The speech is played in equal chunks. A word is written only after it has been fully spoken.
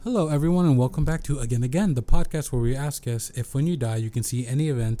Hello, everyone, and welcome back to Again, the podcast where we ask us if when you die, you can see any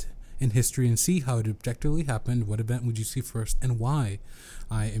event in history and see how it objectively happened. What event would you see first and why?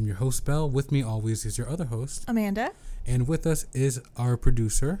 I am your host, Belle. With me always is your other host, Amanda. And with us is our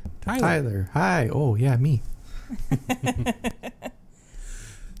producer, Tyler. Hi. Oh, yeah, me.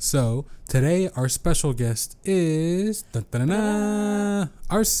 So, today our special guest is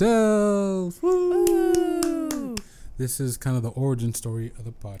ourselves. Woo! This is kind of the origin story of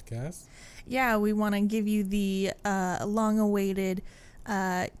the podcast. Yeah, we want to give you the long-awaited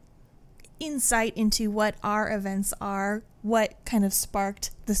insight into what our events are, what kind of sparked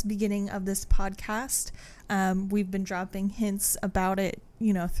this beginning of this podcast. We've been dropping hints about it,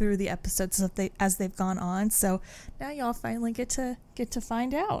 through the episodes as they've gone on. So now y'all finally get to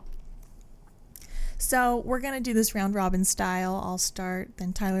find out. So we're going to do this round robin style. I'll start,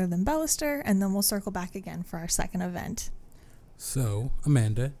 then Tyler, then Bellister, and then we'll circle back again for our second event. So,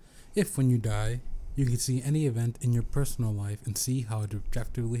 Amanda, if when you die, you could see any event in your personal life and see how it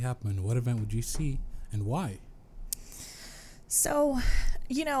objectively happened, what event would you see and why? So,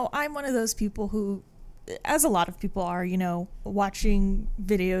 I'm one of those people who, as a lot of people are, watching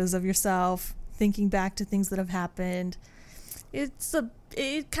videos of yourself, thinking back to things that have happened.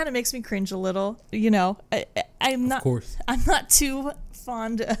 It kind of makes me cringe a little, I'm not too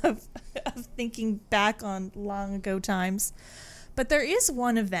fond of thinking back on long ago times. But there is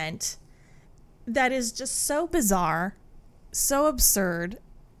one event that is just so bizarre, so absurd,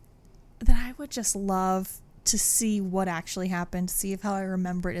 that I would just love to see what actually happened, see if how I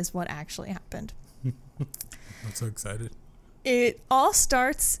remember it is what actually happened. I'm so excited. It all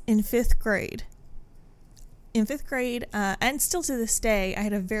starts in 5th grade. In 5th grade, and still to this day, I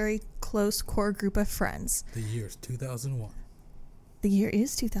had a very close core group of friends. The year is 2001. The year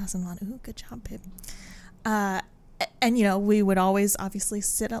is 2001. Ooh, good job, babe. And, we would always obviously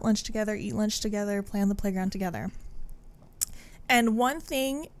sit at lunch together, eat lunch together, play on the playground together. And one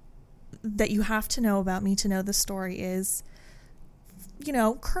thing that you have to know about me to know the story is,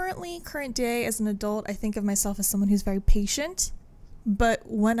 current day as an adult, I think of myself as someone who's very patient. But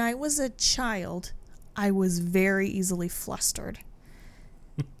when I was a child, I was very easily flustered.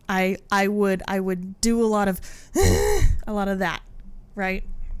 I would do a lot of that, right?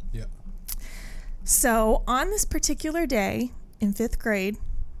 Yeah. So on this particular day in 5th grade,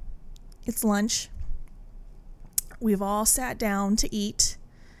 it's lunch. We've all sat down to eat.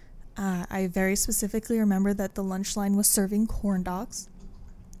 I very specifically remember that the lunch line was serving corn dogs.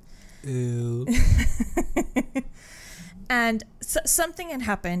 Ew. And something had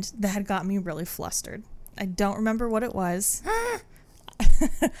happened that had got me really flustered. I don't remember what it was.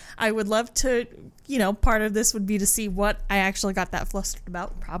 I would love to, part of this would be to see what I actually got that flustered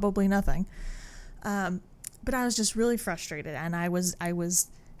about. Probably nothing. But I was just really frustrated, and I was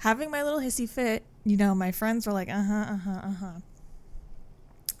having my little hissy fit. My friends were like,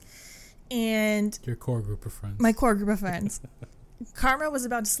 And Your core group of friends. My core group of friends. Karma was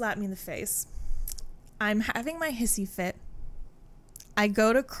about to slap me in the face. I'm having my hissy fit. I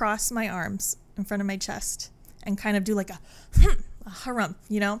go to cross my arms in front of my chest and kind of do like a harumph,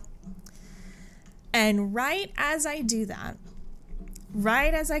 And right as I do that,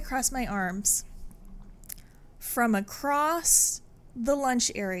 right as I cross my arms, from across the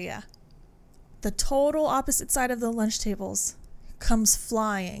lunch area, the total opposite side of the lunch tables, comes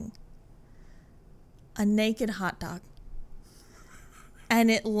flying a naked hot dog.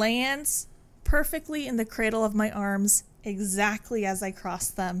 And it lands perfectly in the cradle of my arms exactly as I cross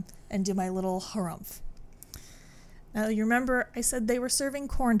them and do my little harumph. Now, you remember I said they were serving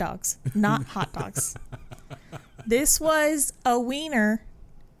corn dogs, not hot dogs. This was a wiener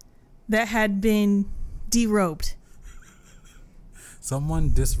that had been derobed.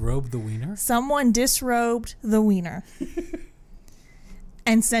 Someone disrobed the wiener? Someone disrobed the wiener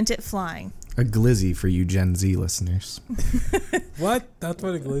and sent it flying. A glizzy for you Gen Z listeners. What? That's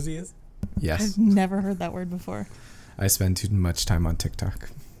what a glizzy is? Yes. I've never heard that word before. I spend too much time on TikTok.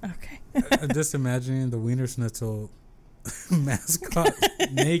 Okay. I'm just imagining the Wiener Schnitzel mascot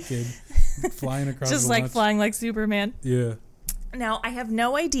naked flying across just the like lunch. flying like Superman. Yeah. Now, I have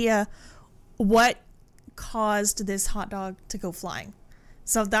no idea what caused this hot dog to go flying.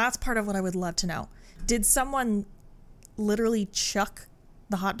 So that's part of what I would love to know. Did someone literally chuck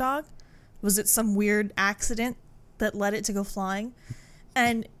the hot dog? Was it some weird accident that led it to go flying?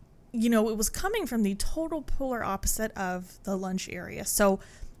 And, it was coming from the total polar opposite of the lunch area. So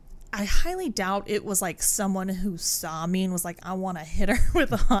I highly doubt it was like someone who saw me and was like, I want to hit her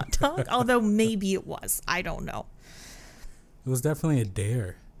with a hot dog. Although maybe it was. I don't know. It was definitely a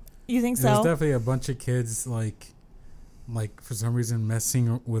dare. You think so? There's definitely a bunch of kids like like for some reason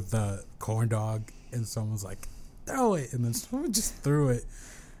messing with the corn dog, and someone's like, throw it, and then someone just threw it,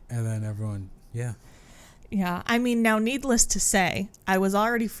 and then everyone, yeah. Yeah, I mean, now needless to say, I was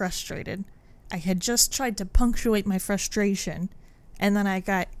already frustrated. I had just tried to punctuate my frustration, and then I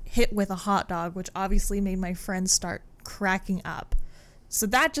got hit with a hot dog, which obviously made my friends start cracking up. So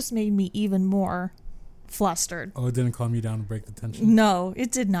that just made me even more flustered. Oh, it didn't calm you down and break the tension? No,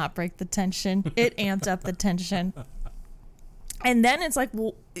 it did not break the tension. It amped up the tension. And then it's like,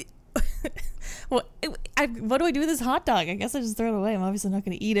 well, what do I do with this hot dog? I guess I just throw it away. I'm obviously not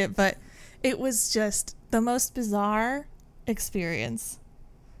going to eat it, but it was just the most bizarre experience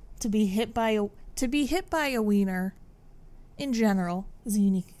to be hit by a wiener. In general, is a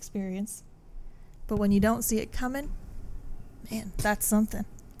unique experience, but when you don't see it coming, man, that's something.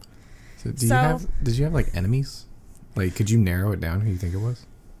 So did you have like enemies? Like, could you narrow it down who you think it was?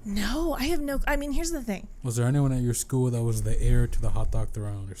 No, I have no. I mean, here's the thing. Was there anyone at your school that was the heir to the hot dog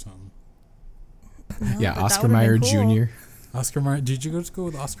throne or something? No, Yeah, but Oscar that would've Mayer been cool. Jr. Oscar Mayer. Did you go to school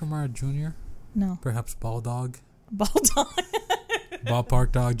with Oscar Mayer Jr.? No, Perhaps Ball Dog? ball dog.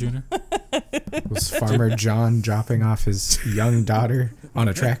 Ballpark Dog Jr.? Was Farmer John dropping off his young daughter on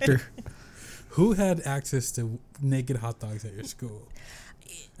a tractor? Who had access to naked hot dogs at your school?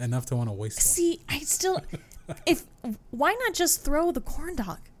 Enough to want to waste one. See, I still, why not just throw the corn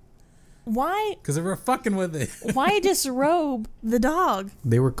dog? Why? Because they were fucking with it. Why disrobe the dog?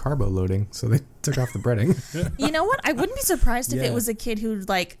 They were carbo loading, so they took off the breading. You know what? I wouldn't be surprised if Yeah. it was a kid who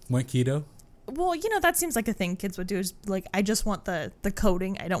like. Went keto? Well, you know, that seems like a thing kids would do is like, I just want the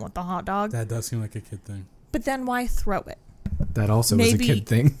coating. I don't want the hot dog. That does seem like a kid thing. But then why throw it? That also Maybe- was a kid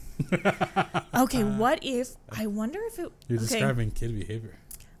thing. Okay, what if, I wonder if it, You're okay, describing kid behavior.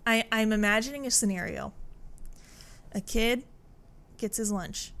 I'm imagining a scenario. A kid gets his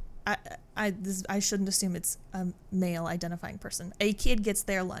lunch. I shouldn't assume it's a male identifying person. A kid gets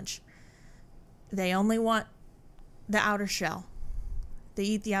their lunch. They only want the outer shell. They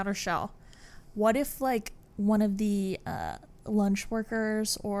eat the outer shell. What if like one of the lunch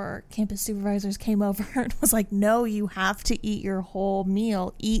workers or campus supervisors came over and was like, no, you have to eat your whole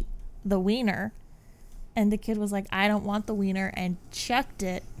meal. Eat the wiener. And the kid was like, I don't want the wiener, and chucked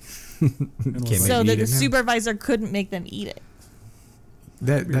it Can't so maybe that eat the it now. supervisor couldn't make them eat it.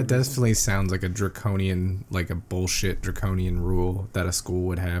 That definitely sounds like a draconian, like a bullshit draconian rule that a school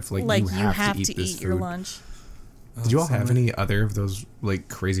would have. Like, You have eat to this your food. lunch. Did you all have Someone- any other of those like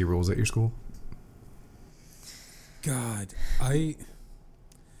crazy rules at your school? God,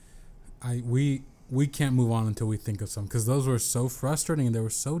 we can't move on until we think of some, because those were so frustrating and they were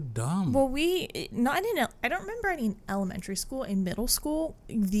so dumb. Well, I don't remember any in elementary school. In middle school,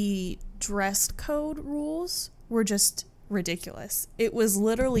 the dress code rules were just ridiculous. It was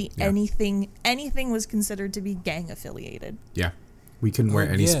literally Yeah. anything was considered to be gang affiliated. Yeah, we couldn't wear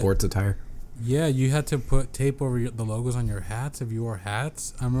Oh, any yeah. sports attire. Yeah, you had to put tape over the logos on your hats if you wore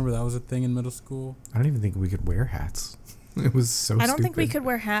hats. I remember that was a thing in middle school. I don't even think we could wear hats. It was so. I don't think we stupid. could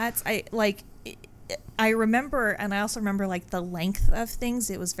wear hats. I remember, and I also remember like the length of things.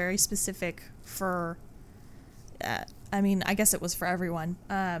 It was very specific for. I mean, I guess it was for everyone.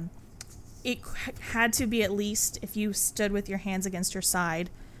 It had to be at least, if you stood with your hands against your side,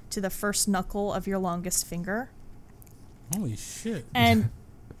 to the first knuckle of your longest finger. Holy shit. And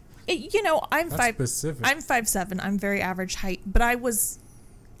I'm That's five. specific. I'm 5'7". I'm very average height, but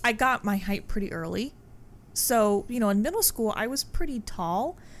I got my height pretty early. So, in middle school, I was pretty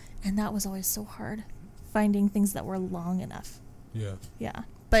tall, and that was always so hard, finding things that were long enough. Yeah. Yeah.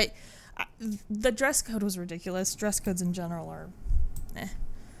 But the dress code was ridiculous. Dress codes in general are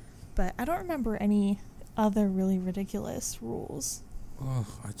But I don't remember any other really ridiculous rules. Oh,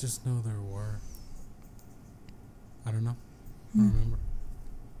 I just know there were. I don't know. I don't remember.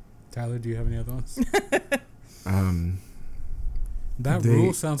 Tyler, do you have any other ones? That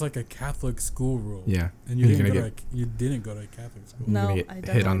rule sounds like a Catholic school rule. Yeah, And you You're didn't gonna you didn't go to a Catholic school. No, You're gonna I get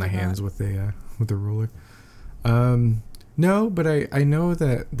definitely hit on the did hands not. with a ruler. No, but I know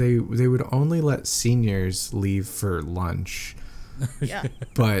that they would only let seniors leave for lunch, Yeah.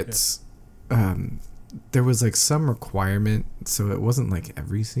 but there was like some requirement, so it wasn't like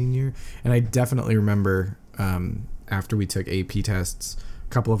every senior. And I definitely remember after we took AP tests, a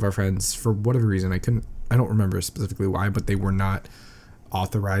couple of our friends, for whatever reason, I don't remember specifically why, but they were not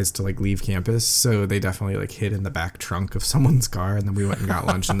authorized to like leave campus, so they definitely like hid in the back trunk of someone's car, and then we went and got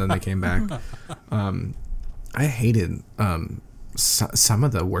lunch, and then they came back. I hated some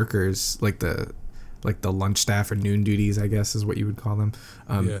of the workers, like the lunch staff or noon duties, I guess is what you would call them.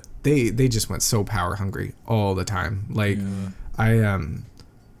 They just went so power hungry all the time. Like Yeah.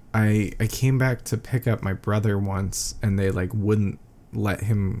 I came back to pick up my brother once, and they like wouldn't let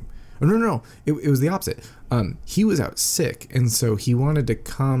him. Oh, no. It was the opposite. He was out sick, and so he wanted to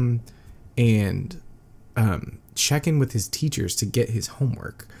come and check in with his teachers to get his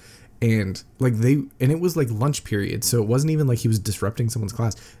homework. And like it was like lunch period, so it wasn't even like he was disrupting someone's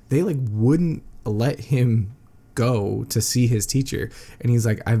class. They like wouldn't let him go to see his teacher. And he's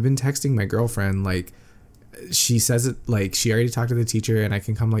like, I've been texting my girlfriend, like she says it, like she already talked to the teacher and I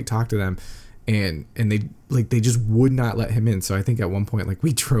can come like talk to them. And they just would not let him in. So I think at one point, like,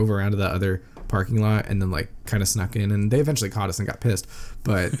 we drove around to the other parking lot and then like kind of snuck in, and they eventually caught us and got pissed.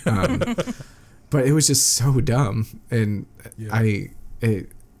 But but it was just so dumb. And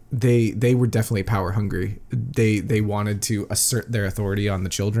they were definitely power hungry. They wanted to assert their authority on the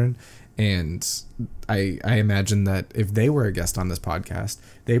children. And I imagine that if they were a guest on this podcast,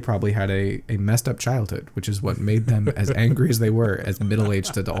 they probably had a messed up childhood, which is what made them as angry as they were as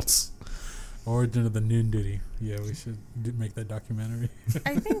middle-aged adults. Origin of the Noon Duty. Yeah, we should make that documentary.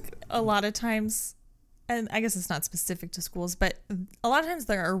 I think a lot of times, and I guess it's not specific to schools, but a lot of times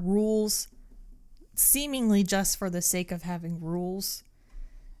there are rules seemingly just for the sake of having rules.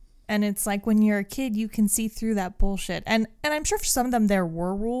 And it's like when you're a kid, you can see through that bullshit. And I'm sure for some of them there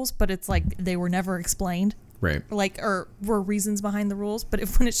were rules, but it's like they were never explained. Right. Like, or were reasons behind the rules. But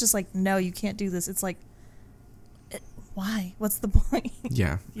when it's just like, no, you can't do this, it's like, why? What's the point?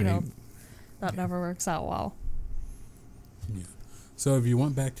 Yeah. That never works out well. Yeah. So if you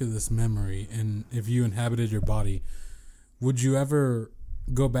went back to this memory and if you inhabited your body, would you ever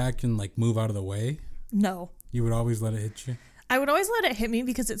go back and like move out of the way? No. You would always let it hit you? I would always let it hit me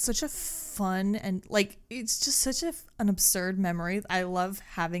because it's such a fun and like it's just such an absurd memory. I love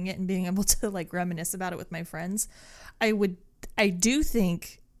having it and being able to like reminisce about it with my friends. I do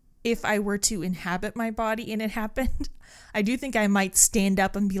think if I were to inhabit my body and it happened, I do think I might stand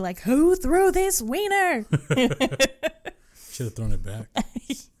up and be like, who threw this wiener? Should have thrown it back.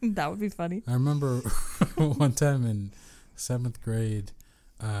 That would be funny. I remember one time in 7th grade,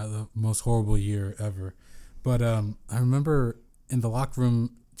 the most horrible year ever. But I remember in the locker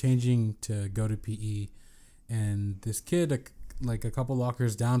room changing to go to PE, and this kid, like a couple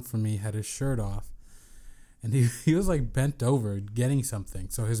lockers down from me, had his shirt off, and he was like bent over getting something,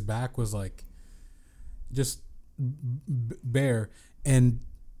 so his back was like just bare, and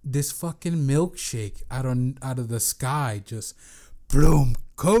this fucking milkshake out of the sky just boom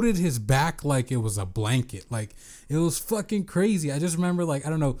coated his back like it was a blanket. Like it was fucking crazy. I just remember like, I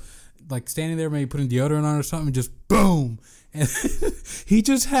don't know, like standing there, maybe putting deodorant on or something, just boom. And he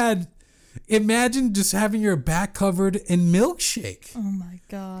just had, imagine just having your back covered in milkshake. Oh my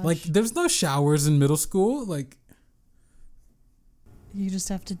gosh. Like there's no showers in middle school. Like you just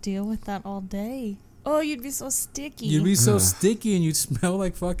have to deal with that all day. Oh, you'd be so sticky. You'd be so sticky and you'd smell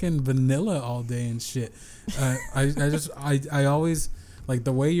like fucking vanilla all day and shit. I always, like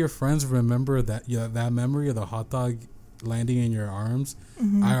the way your friends remember that memory of the hot dog landing in your arms.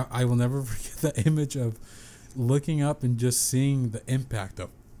 Mm-hmm. I will never forget the image of looking up and just seeing the impact of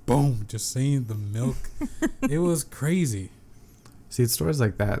boom, just seeing the milk. It was crazy. See, it's stories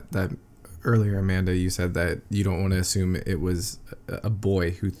like that earlier, Amanda, you said that you don't want to assume it was a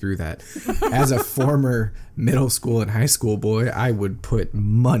boy who threw that. As a former middle school and high school boy, I would put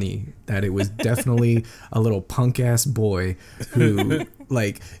money that it was definitely a little punk ass boy who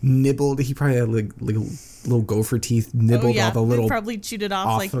like nibbled. He probably had like little gopher teeth, nibbled all the little, probably chewed it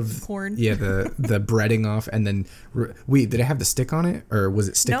off like corn. Yeah, the breading off, and then wait, did it have the stick on it or was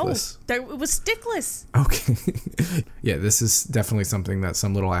it stickless? No, it was stickless. Okay. Yeah, this is definitely something that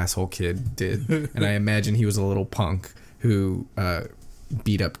some little asshole kid did, and I imagine he was a little punk who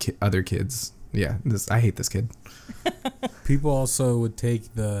beat up other kids. Yeah, I hate this kid. People also would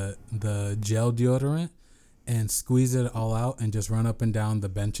take the gel deodorant and squeeze it all out and just run up and down the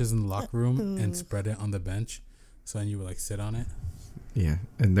benches in the locker room and spread it on the bench, so then you would like sit on it. Yeah,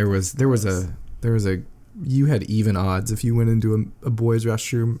 and there was a you had even odds if you went into a boys'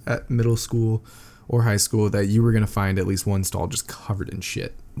 restroom at middle school or high school that you were gonna find at least one stall just covered in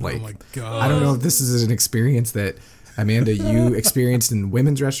shit. Like, oh my God. I don't know if this is an experience that Amanda you experienced in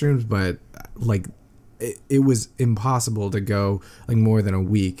women's restrooms, but like it was impossible to go like more than a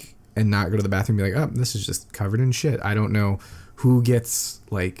week and not go to the bathroom and be like, oh, this is just covered in shit. I don't know who gets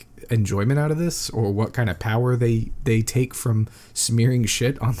like enjoyment out of this or what kind of power they take from smearing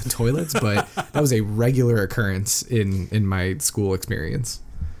shit on the toilets, but that was a regular occurrence in my school experience.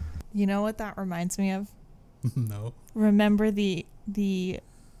 You know what that reminds me of? No. Remember the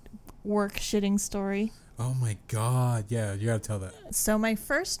work shitting story? Oh my God. Yeah, you gotta tell that. So my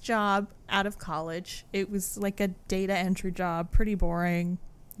first job out of college, it was like a data entry job, pretty boring.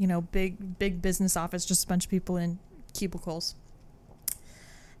 big business office, just a bunch of people in cubicles.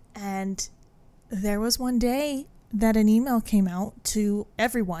 And there was one day that an email came out to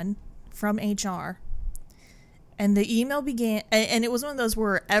everyone from HR. And the email began, and it was one of those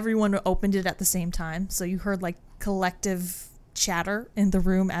where everyone opened it at the same time. So you heard like collective chatter in the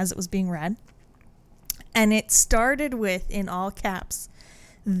room as it was being read. And it started with, in all caps,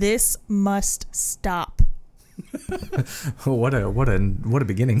 "This must stop." What a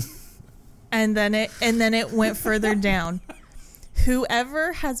beginning. And then it went further down.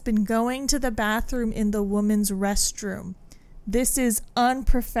 "Whoever has been going to the bathroom in the woman's restroom, this is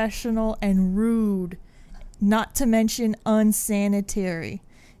unprofessional and rude, not to mention unsanitary.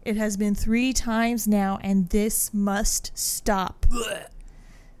 It has been 3 times now, and this must stop."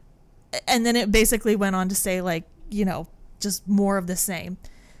 And then it basically went on to say, like, just more of the same.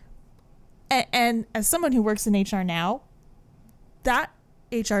 And as someone who works in HR now, that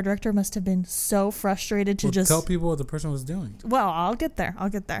HR director must have been so frustrated to just tell people what the person was doing. Well, I'll get there.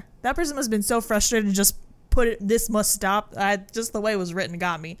 That person must have been so frustrated to just put it, "This must stop." Just the way it was written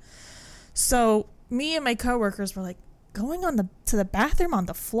got me. So me and my coworkers were like going to the bathroom on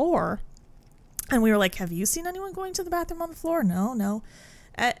the floor, and we were like, "Have you seen anyone going to the bathroom on the floor?" No.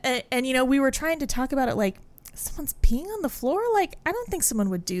 And we were trying to talk about it like, someone's peeing on the floor? Like, I don't think someone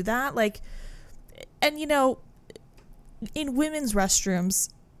would do that. Like, and in women's restrooms,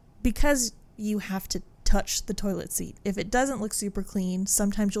 because you have to touch the toilet seat, if it doesn't look super clean,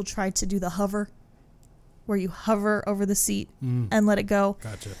 sometimes you'll try to do the hover, where you hover over the seat and let it go.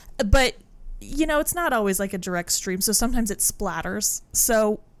 Gotcha. But it's not always like a direct stream, so sometimes it splatters.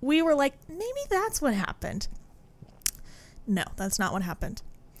 So we were like, maybe that's what happened. No, that's not what happened.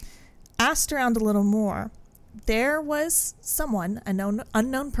 Asked around a little more. There was someone, an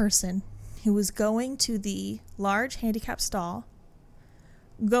unknown person, who was going to the large handicap stall,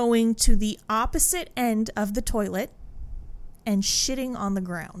 going to the opposite end of the toilet, and shitting on the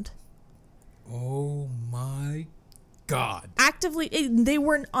ground. Oh my God. Actively, they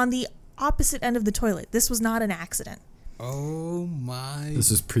were on the opposite end of the toilet. This was not an accident. Oh my.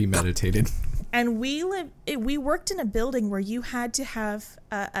 This is premeditated. And we worked in a building where you had to have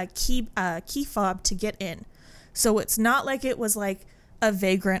a key fob to get in. So it's not like it was like a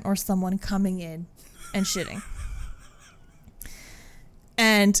vagrant or someone coming in and shitting.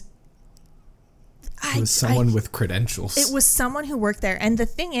 And it was someone with credentials. It was someone who worked there. And the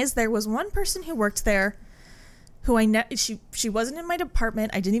thing is, there was one person who worked there who I know, she wasn't in my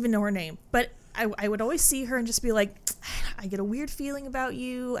department. I didn't even know her name. But I would always see her and just be like, "I get a weird feeling about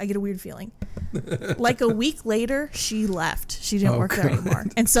you. I get a weird feeling." Like a week later, she left. She didn't work there anymore.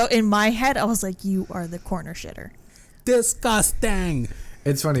 And so in my head, I was like, "You are the corner shitter." Disgusting.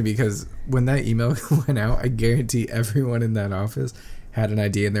 It's funny because when that email went out, I guarantee everyone in that office had an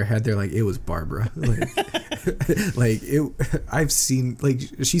idea in their head. They're like, "It was Barbara." I've seen, like,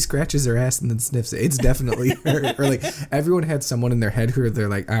 she scratches her ass and then sniffs it. It's definitely her. Or like everyone had someone in their head who they're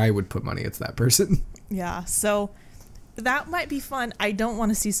like, "I would put money it's that person." Yeah, so that might be fun. I don't want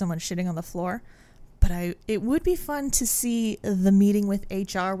to see someone shitting on the floor, but it would be fun to see the meeting with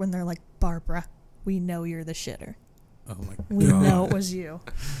HR when they're like, "Barbara, we know you're the shitter. Oh my God. We know it was you."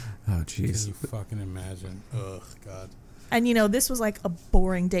 Oh jeez. Can you fucking imagine? Ugh, God. And this was like a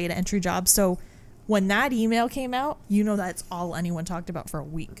boring data entry job, so when that email came out, that's all anyone talked about for a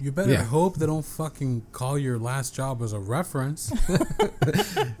week. You better hope they don't fucking call your last job as a reference.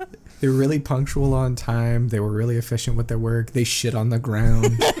 They were really punctual on time. They were really efficient with their work. They shit on the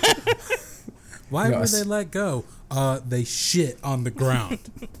ground. Why were they let go? They shit on the ground.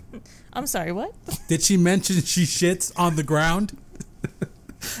 I'm sorry, what? Did she mention she shits on the ground?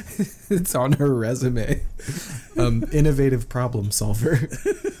 It's on her resume. Innovative problem solver.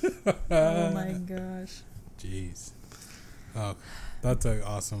 Oh my gosh. Jeez. Oh, that's an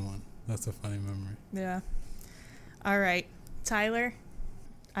awesome one. That's a funny memory. Yeah. All right, Tyler,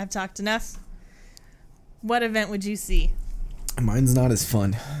 I've talked enough. What event would you see? Mine's not as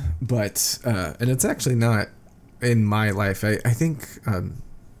fun, but and it's actually not in my life. I think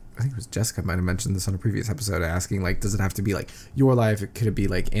it was Jessica might have mentioned this on a previous episode, asking like, does it have to be like your life? Could it be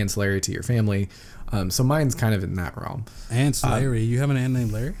like ancillary to your family? So mine's kind of in that realm. Ancillary? You have an aunt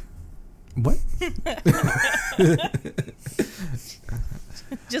named Larry? What?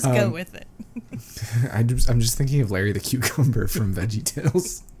 Just go with it. I'm just thinking of Larry the Cucumber from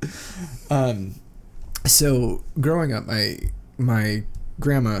VeggieTales. So growing up, my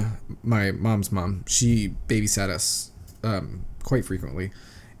grandma, my mom's mom, she babysat us quite frequently,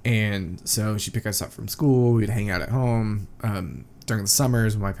 and so she'd pick us up from school. We'd hang out at home during the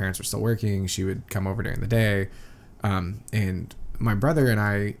summers when my parents were still working. She would come over during the day, and my brother and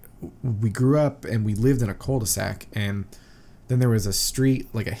I, we grew up and we lived in a cul-de-sac, and then there was a street,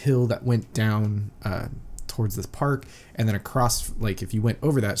 like a hill that went down towards this park, and then across, like if you went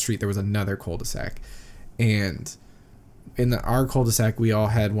over that street, there was another cul-de-sac. And in our cul-de-sac, we all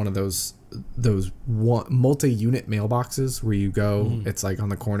had one of those multi-unit mailboxes where you go, it's like on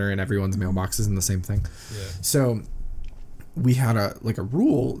the corner and everyone's mailbox is in the same thing. Yeah. So we had a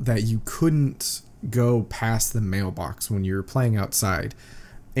rule that you couldn't go past the mailbox when you were playing outside.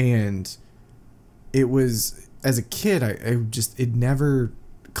 And it was, as a kid, it never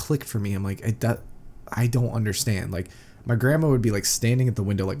clicked for me. I'm like, I don't understand. Like, my grandma would be like standing at the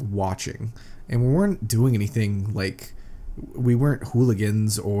window, like watching, and we weren't doing anything, like we weren't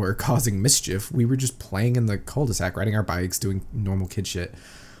hooligans or causing mischief. We were just playing in the cul-de-sac, riding our bikes, doing normal kid shit.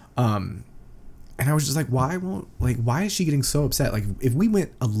 And I was just like, why is she getting so upset? Like, if we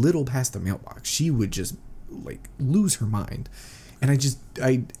went a little past the mailbox, she would just like lose her mind. And I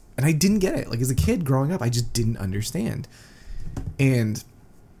didn't get it. Like, as a kid growing up, I just didn't understand. And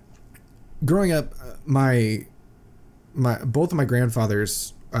growing up, both of my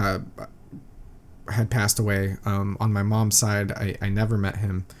grandfathers had passed away. On my mom's side, I never met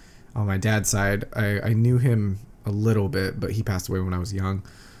him. On my dad's side, I knew him a little bit, but he passed away when I was young.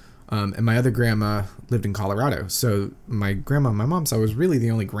 And my other grandma lived in Colorado. So my grandma on my mom's side was really the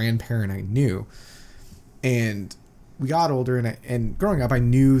only grandparent I knew. And we got older, and growing up, I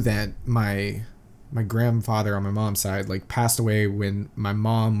knew that my grandfather on my mom's side, like, passed away when my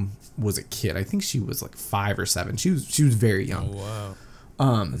mom was a kid. I think she was like 5 or 7. She was very young. Oh,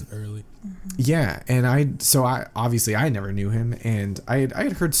 wow. That's early. Yeah, and I obviously I never knew him, and I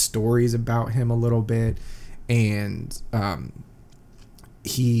had heard stories about him a little bit, and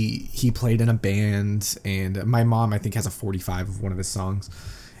he played in a band, and my mom, I think, has a 45 of one of his songs.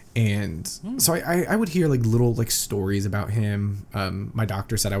 And so I would hear like little like stories about him. My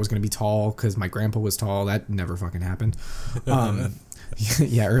doctor said I was going to be tall because my grandpa was tall. That never fucking happened.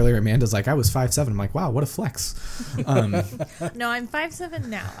 Yeah, earlier Amanda's like, I was 5'7". I'm like, wow, what a flex. No, I'm 5'7"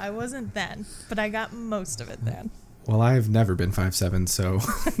 now. I wasn't then, but I got most of it then. Well, I've never been 5'7", so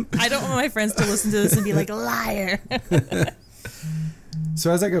I don't want my friends to listen to this and be like, liar.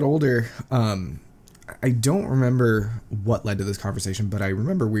 So as I got older, I don't remember what led to this conversation, but I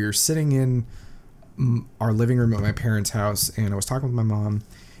remember we were sitting in our living room at my parents' house, and I was talking with my mom,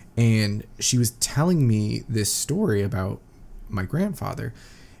 and she was telling me this story about my grandfather.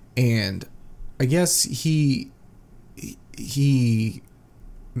 And I guess he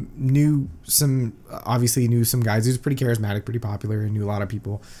obviously knew some guys. He was pretty charismatic, pretty popular, and knew a lot of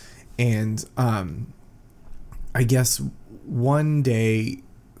people. And I guess one day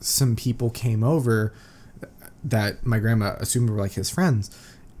some people came over that my grandma assumed were like his friends,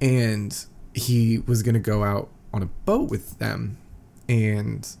 and he was going to go out on a boat with them.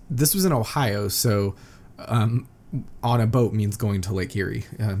 And this was in Ohio, so on a boat means going to Lake Erie.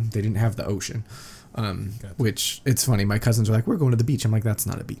 They didn't have the ocean, Gotcha. which it's funny. My cousins are like, we're going to the beach. I'm like, that's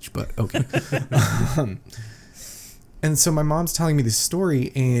not a beach, but okay. And so my mom's telling me this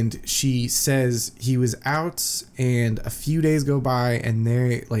story, and she says he was out, and a few days go by, and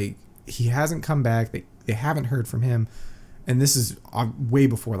he hasn't come back. They haven't heard from him. And this is way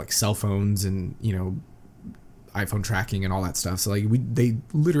before like cell phones and, iPhone tracking and all that stuff. So like they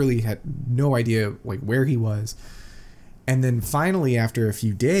literally had no idea like where he was. And then finally, after a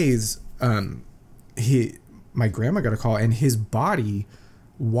few days, my grandma got a call, and his body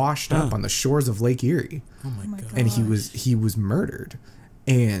washed up on the shores of Lake Erie. Oh my God. And he was murdered.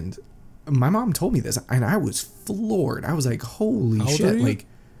 And my mom told me this, and I was floored. I was like, holy How old shit. are you Like,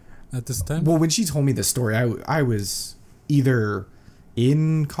 at this time? well, when she told me this story, I was either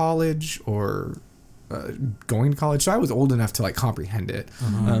in college or going to college, so I was old enough to like comprehend it.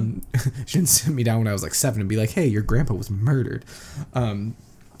 She didn't sit me down when I was like 7 and be like, hey, your grandpa was murdered.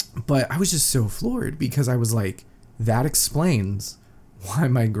 But I was just so floored, because I was like, that explains why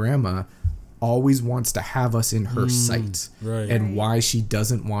my grandma always wants to have us in her sight, right. and why she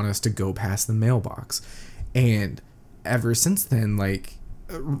doesn't want us to go past the mailbox. And ever since then, like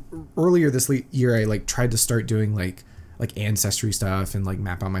earlier this year, I like tried to start doing like ancestry stuff and like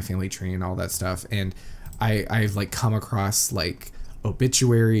map out my family tree and all that stuff. And I've like come across like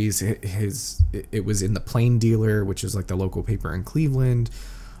obituaries. It was in the Plain Dealer, which is like the local paper in Cleveland.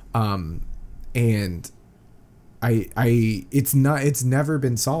 And it's never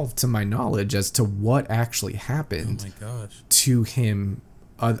been solved to my knowledge as to what actually happened to him,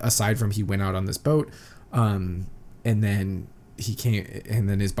 aside from he went out on this boat, and then he came, and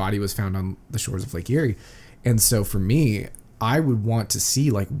then his body was found on the shores of Lake Erie. And so for me, I would want to see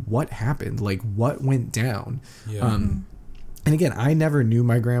like what happened, like what went down. and again, I never knew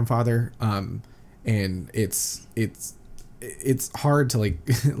my grandfather, and it's hard to like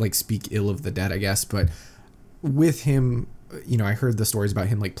like speak ill of the dead, I guess, but with him, you know, I heard the stories about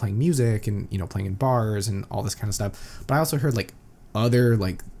him like playing music and, you know, playing in bars and all this kind of stuff, but I also heard like other,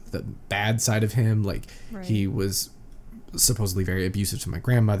 like the bad side of him, like Right. he was supposedly very abusive to my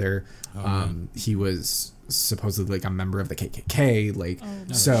grandmother. He was supposedly like a member of the KKK, like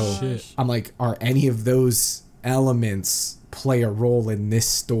Oh, so shit. I'm like, are any of those elements play a role in this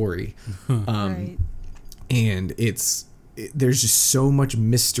story? Right. And there's just so much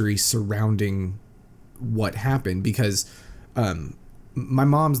mystery surrounding what happened, because my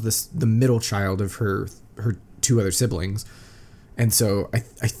mom's the middle child of her two other siblings, and so I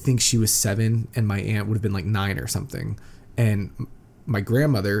think she was 7 and my aunt would have been like 9 or something, and my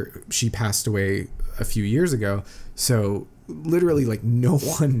grandmother, she passed away a few years ago, so literally like no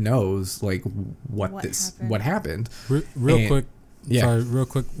one knows like what happened. Real And- quick. yeah. Sorry, real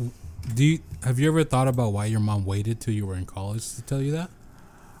quick. Have you ever thought about why your mom waited till you were in college to tell you that?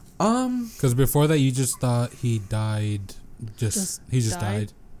 Because before that, you just thought he died. He just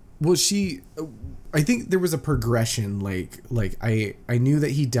died. Well, I think there was a progression. Like I knew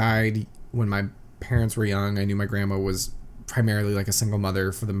that he died when my parents were young. I knew my grandma was primarily like a single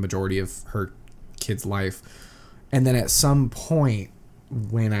mother for the majority of her kid's life. And then at some point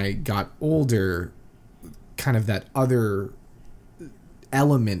when I got older, kind of that other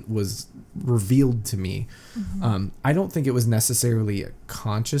element was revealed to me. I don't think it was necessarily a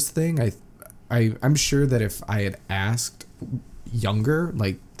conscious thing. I'm sure that if I had asked younger,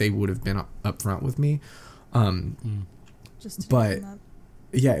 like they would have been upfront with me. Just to But- open up.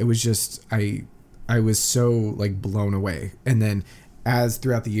 Yeah, it was just I was so like blown away. And then as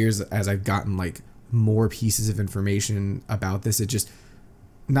throughout the years, as I've gotten like more pieces of information about this, it just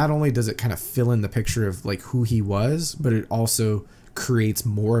not only does it kind of fill in the picture of like who he was, but it also creates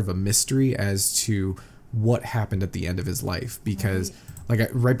more of a mystery as to what happened at the end of his life. Because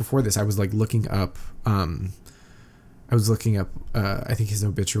right before this, I was like looking up I think his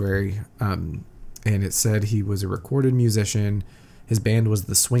obituary, and it said he was a recorded musician. His band was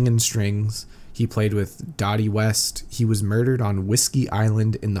the Swingin' Strings. He played with Dottie West. He was murdered on Whiskey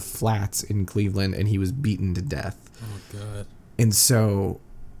Island in the Flats in Cleveland, and he was beaten to death. Oh God. And so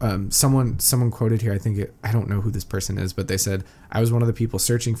someone quoted here, I don't know who this person is, but they said, I was one of the people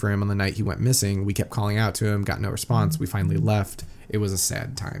searching for him on the night he went missing. We kept calling out to him, got no response. We finally left. It was a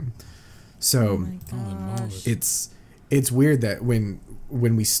sad time. Oh So my gosh. it's weird that when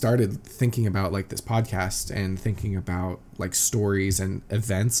we started thinking about like this podcast and thinking about like stories and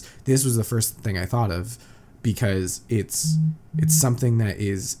events, this was the first thing I thought of, because it's something that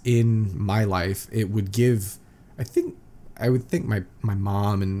is in my life. It would give, I would think my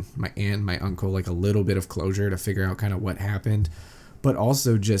mom and my aunt and my uncle like a little bit of closure to figure out kind of what happened, but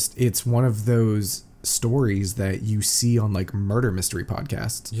also just it's one of those stories that you see on like murder mystery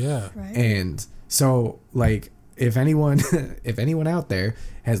podcasts. Yeah. Right. And so like if anyone out there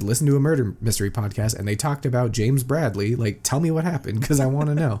has listened to a murder mystery podcast and they talked about James Bradley, like tell me what happened, because I want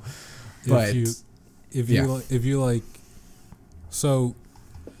to know. But if yeah.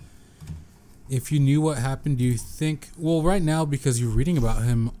 if you knew what happened, do you think, well, right now, because you're reading about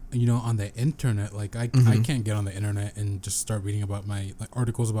him, you know, on the internet, like I can't get on the internet and just start reading about my like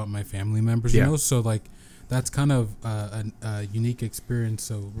articles about my family members, you Yeah. know, so like that's kind of a unique experience.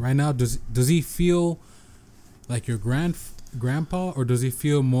 So right now, does he feel like your grandpa, or does he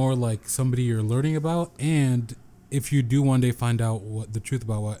feel more like somebody you're learning about? And if you do one day find out what the truth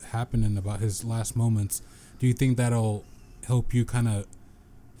about what happened and about his last moments, do you think that'll help you kind of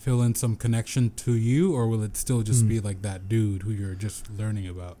fill in some connection to you, or will it still just be like that dude who you're just learning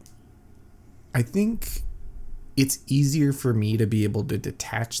about? I think it's easier for me to be able to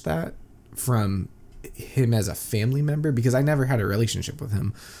detach that from him as a family member, because I never had a relationship with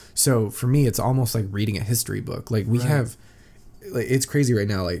him. So for me, it's almost like reading a history book. Like we Right. have, like, it's crazy right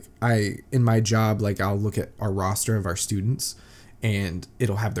now. Like in my job, like I'll look at our roster of our students and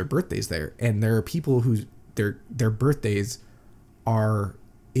it'll have their birthdays there. And there are people who their birthdays are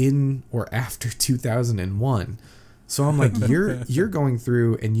in or after 2001. So I'm like, you're going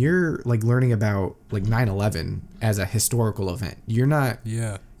through and you're like learning about like 9/11 as a historical event. You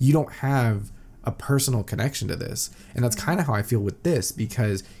don't have a personal connection to this. And that's kind of how I feel with this,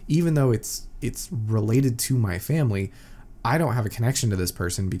 because even though it's related to my family, I don't have a connection to this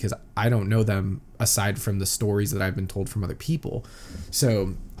person because I don't know them aside from the stories that I've been told from other people.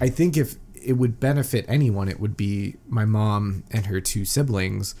 So I think if it would benefit anyone, it would be my mom and her two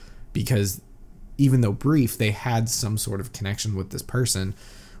siblings, because even though brief, they had some sort of connection with this person.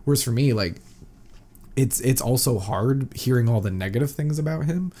 Whereas for me, like it's also hard hearing all the negative things about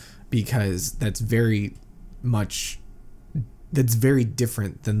him, because that's very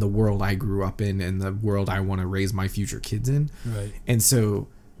different than the world I grew up in and the world I want to raise my future kids in. Right. And so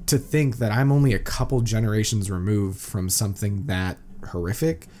to think that I'm only a couple generations removed from something that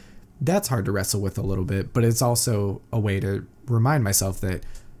horrific, that's hard to wrestle with a little bit. But it's also a way to remind myself that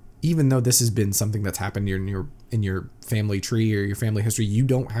even though this has been something that's happened in your family tree or your family history, you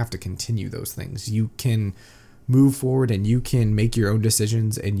don't have to continue those things. You can move forward and you can make your own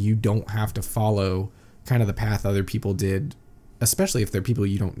decisions, and you don't have to follow kind of the path other people did, especially if they're people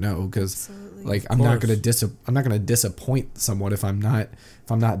you don't know, because like I'm not going to disappoint someone if I'm not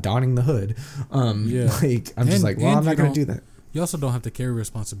donning the hood. Like I'm just like, well, I'm not going to do that. You also don't have to carry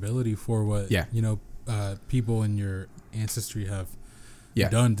responsibility for what people in your ancestry have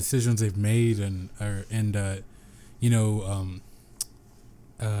done, decisions they've made, and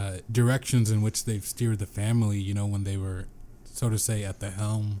directions in which they've steered the family, when they were, so to say, at the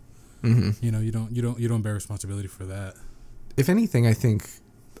helm. Mm-hmm. You don't bear responsibility for that. If anything, I think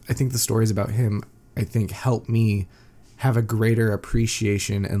the stories about him, help me have a greater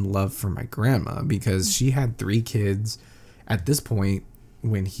appreciation and love for my grandma, because she had 3 kids. At this point,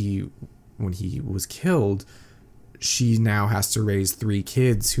 when he was killed, she now has to raise 3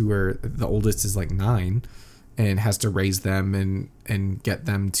 kids who are, the oldest is like 9, and has to raise them and get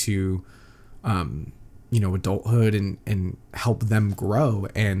them to adulthood and help them grow.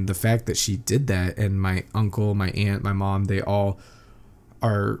 And the fact that she did that, and my uncle, my aunt, my mom, they all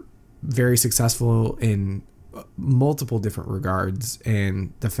are very successful in multiple different regards.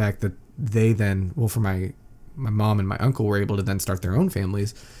 And the fact that they then, well, for my mom and my uncle were able to then start their own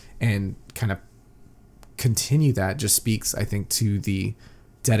families and kind of continue that, just speaks, I think, to the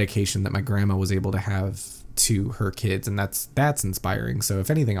dedication that my grandma was able to have to her kids. And that's inspiring. So if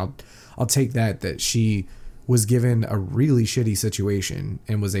anything, I'll take that she was given a really shitty situation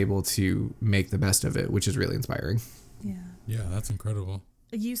and was able to make the best of it, which is really inspiring. Yeah, that's incredible.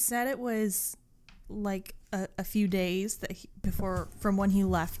 You said it was like a few days before from when he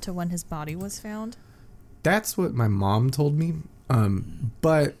left to when his body was found. That's what my mom told me.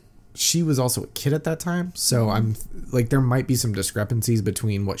 But she was also a kid at that time, so I'm like, there might be some discrepancies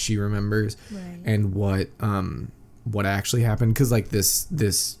between what she remembers and what actually happened, because like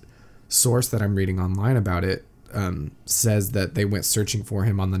this source that I'm reading online about it says that they went searching for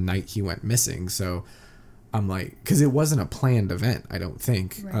him on the night he went missing. So I'm like, because it wasn't a planned event, I don't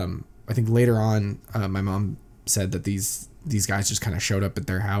think. I think later on, my mom said that these guys just kind of showed up at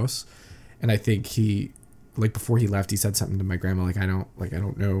their house, and I think he, like, before he left, he said something to my grandma, like, I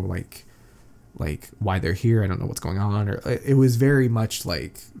don't know, like why they're here. I don't know what's going on. Or it was very much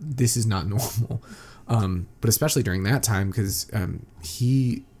like, this is not normal. But especially during that time, because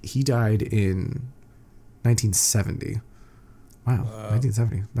he died in 1970. Wow,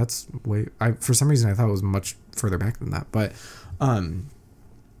 1970. That's way. For some reason I thought it was much further back than that. But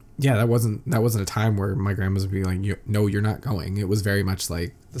that wasn't a time where my grandmas would be like, no, you're not going. It was very much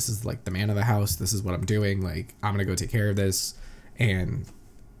like, this is like the man of the house. This is what I'm doing. Like, I'm gonna go take care of this, and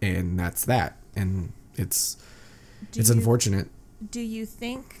that's that. And it's unfortunate. Do you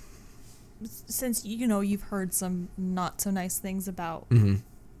think, since you've heard some not so nice things about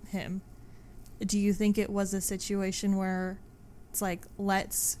him, do you think it was a situation where it's like,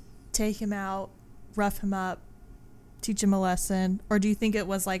 let's take him out, rough him up, teach him a lesson? Or do you think it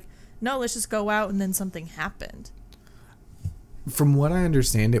was like, no, let's just go out and then something happened? From what I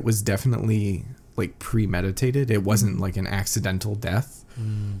understand, it was definitely like premeditated. It wasn't like an accidental death.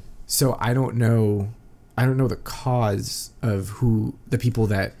 So I don't know the cause of who the people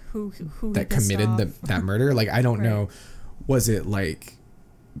that committed that murder. Like, I don't know, was it like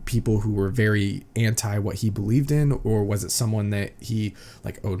people who were very anti what he believed in, or was it someone that he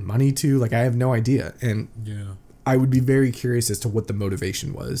like owed money to? Like, I have no idea. And I would be very curious as to what the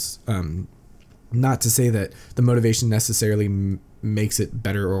motivation was. Not to say that the motivation necessarily makes it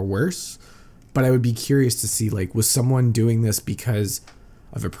better or worse, but I would be curious to see, like, was someone doing this because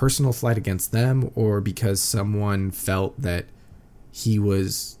of a personal slight against them, or because someone felt that he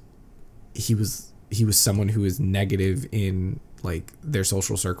was someone who is negative in like their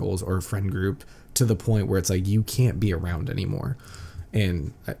social circles or friend group, to the point where it's like, you can't be around anymore.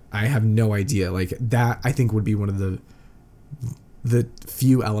 And I have no idea. Like, that I think would be one of the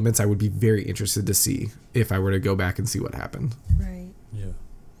few elements I would be very interested to see if I were to go back and see what happened. Right. Yeah.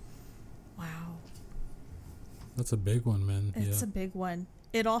 Wow. That's a big one, man. It's a big one.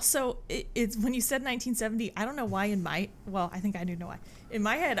 it also it's when you said 1970, I don't know why I think I do know why. In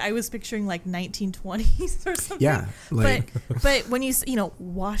my head, I was picturing like 1920s or something. Yeah, like but when you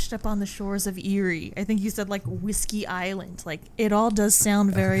washed up on the shores of Erie, I think you said like Whiskey Island. Like it all does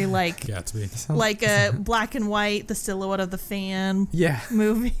sound very like Gatsby. like a black and white, the silhouette of the fan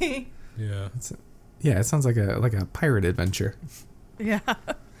movie. Yeah. It sounds like a pirate adventure. Yeah.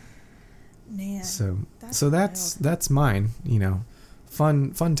 Man. So that's mine,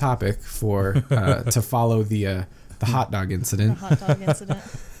 Fun topic for to follow the hot dog incident. The hot dog incident.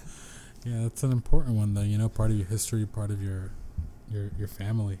 Yeah, that's an important one though, part of your history, part of your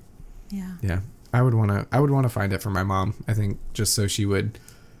family. Yeah. Yeah. I would want to find it for my mom, I think, just so she would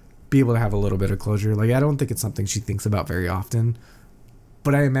be able to have a little bit of closure. Like, I don't think it's something she thinks about very often,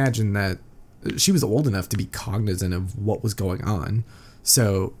 but I imagine that she was old enough to be cognizant of what was going on.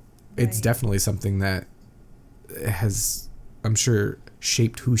 So it's definitely something that has, I'm sure,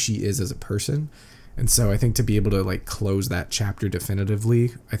 shaped who she is as a person. And so I think to be able to like close that chapter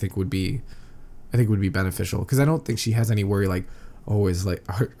definitively, I think would be beneficial, because I don't think she has any worry like, oh, is like,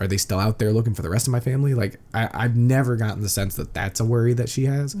 are they still out there looking for the rest of my family? Like I've never gotten the sense that that's a worry that she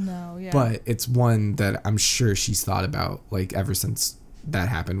has. No, yeah. But it's one that I'm sure she's thought about like ever since that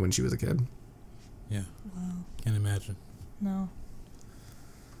happened when she was a kid. Yeah. Wow. Can't imagine. No.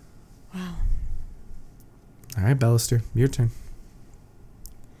 Wow. All right, Bellister, your turn.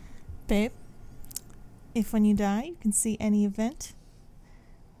 Babe, if when you die you can see any event,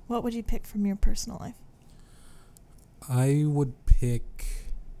 what would you pick from your personal life? I would pick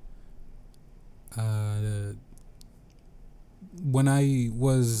when I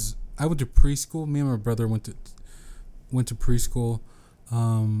went to preschool. Me and my brother went to preschool,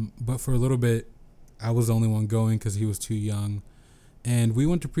 but for a little bit I was the only one going because he was too young. And we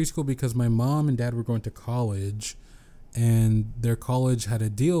went to preschool because my mom and dad were going to college, and their college had a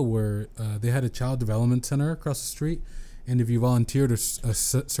deal where they had a child development center across the street, and if you volunteered a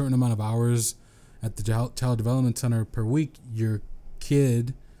certain amount of hours at the child development center per week, your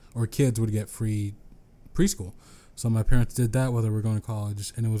kid or kids would get free preschool. So my parents did that while they were going to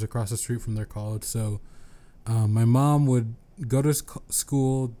college, and it was across the street from their college. So my mom would go to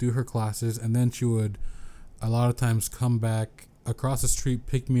school, do her classes, and then she would a lot of times come back across the street,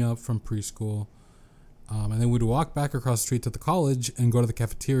 pick me up from preschool, and then we'd walk back across the street to the college and go to the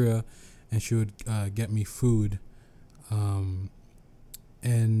cafeteria, and she would get me food, and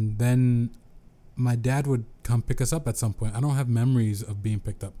then my dad would come pick us up at some point. I don't have memories of being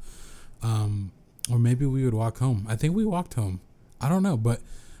picked up, or maybe we would walk home. I think we walked home. I don't know, but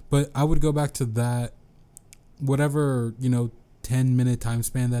I would go back to that, whatever 10-minute time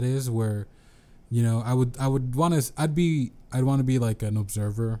span that is, where I'd want to be like an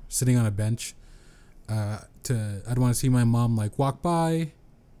observer sitting on a bench. I'd want to see my mom like walk by,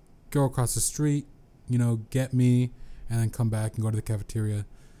 go across the street, get me, and then come back and go to the cafeteria,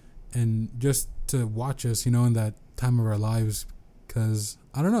 and just to watch us, in that time of our lives. Because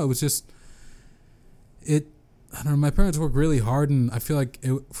I don't know, it was just I don't know. My parents worked really hard, and I feel like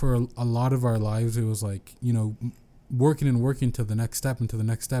for a lot of our lives, it was like working and working to the next step and to the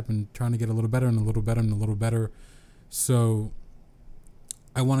next step, and trying to get a little better and a little better and a little better. So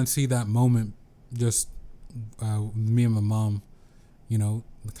I want to see that moment, just me and my mom,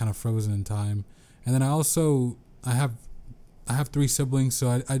 kind of frozen in time. And then I have 3 siblings,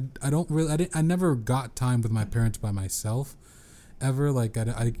 so I never got time with my parents by myself ever. Like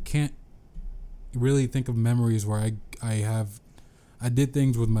I can't really think of memories where I did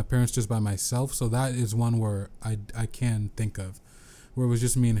things with my parents just by myself. So that is one where I can think of, where it was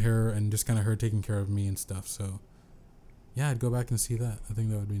just me and her, and just kind of her taking care of me and stuff. So yeah, I'd go back and see that. I think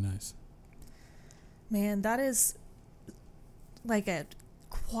that would be nice. Man, that is like a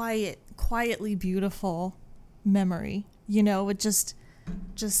quietly beautiful memory. It just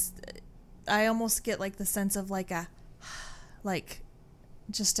I almost get like the sense of like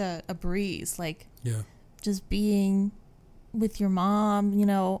just a breeze, like yeah, just being with your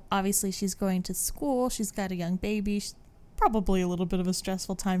mom. Obviously she's going to school, she's got a young baby, she's probably a little bit of a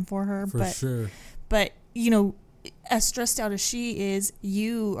stressful time for her, but sure. But as stressed out as she is,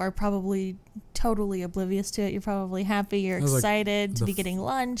 you are probably totally oblivious to it. You're probably happy. You're excited to be getting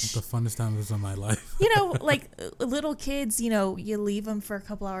lunch. The funnest times of my life. Like little kids, you leave them for a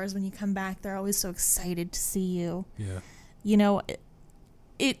couple hours. When you come back, they're always so excited to see you. Yeah.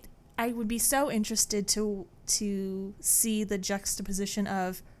 I would be so interested to see the juxtaposition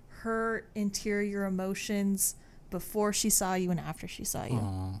of her interior emotions before she saw you and after she saw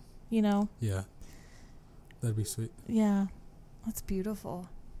you. Aww. Yeah. That'd be sweet. Yeah. That's beautiful.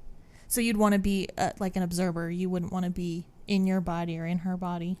 So you'd want to be like an observer. You wouldn't want to be in your body or in her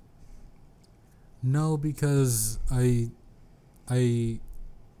body. No, because I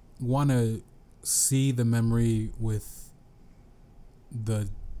want to see the memory with the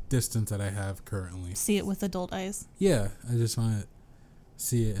distance that I have currently. See it with adult eyes. Yeah, I just want to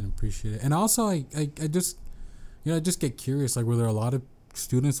see it and appreciate it. And also, I just, I just get curious. Like, were there a lot of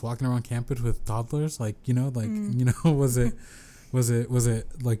students walking around campus with toddlers? Like, was it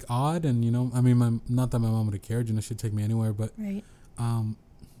like odd? And I mean, not that my mom would have cared. She'd take me anywhere. But right.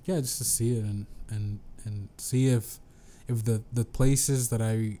 Yeah, just to see it and see if the places that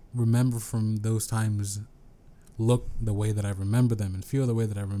I remember from those times look the way that I remember them and feel the way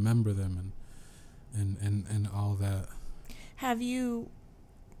that I remember them and all that. Have you,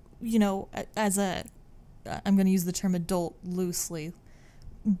 as a, I'm going to use the term adult loosely,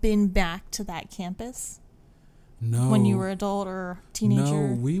 been back to that campus? No. When you were adult or teenager?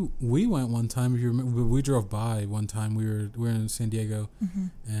 No, we went one time. If you remember, we drove by one time. We were in San Diego,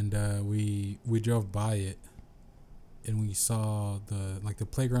 and we drove by it, and we saw the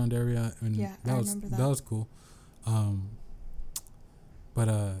playground area, and I remember that. That was cool. But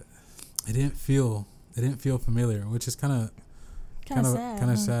it didn't feel familiar, which is kind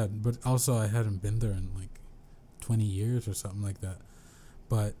of sad. But also, I hadn't been there in like 20 years or something like that.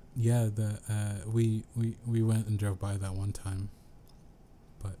 But yeah, we went and drove by that one time.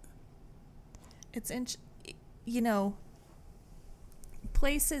 But it's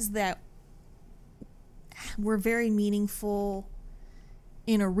places that were very meaningful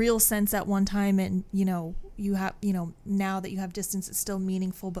in a real sense at one time, and you have now that you have distance, it's still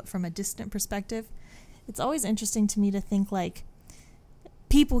meaningful, but from a distant perspective. It's always interesting to me to think like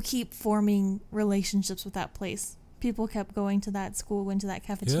people keep forming relationships with that place. People kept going to that school, went to that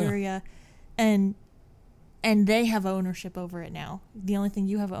cafeteria, and they have ownership over it now. The only thing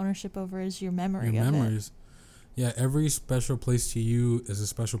you have ownership over is your memories. It. Yeah, every special place to you is a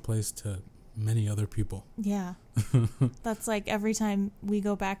special place to many other people. Yeah. That's like every time we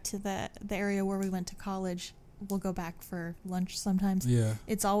go back to the area where we went to college, we'll go back for lunch sometimes. Yeah.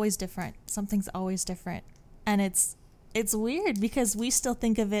 It's always different. Something's always different. And it's weird because we still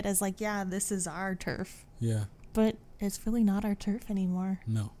think of it as like, yeah, this is our turf. Yeah. But it's really not our turf anymore.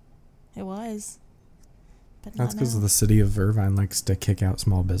 No. It was. But that's because the city of Irvine likes to kick out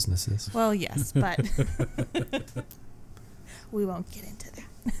small businesses. Well, yes, but we won't get into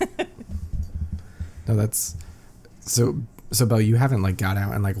that. No, that's so Belle, you haven't like got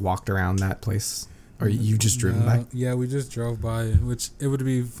out and like walked around that place, or you just driven by? Yeah, we just drove by, which it would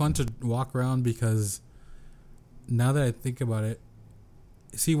be fun to walk around because now that I think about it,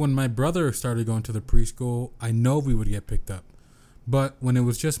 see, when my brother started going to the preschool, I know we would get picked up. But when it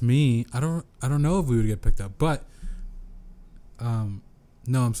was just me, I don't know if we would get picked up. But no,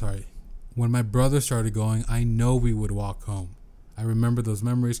 I'm sorry. When my brother started going, I know we would walk home. I remember those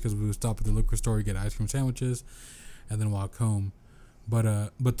memories because we would stop at the liquor store, get ice cream sandwiches, and then walk home.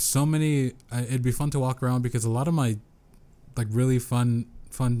 But so many, it'd be fun to walk around because a lot of my like really fun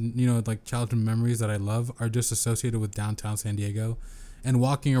like childhood memories that I love are just associated with downtown San Diego. And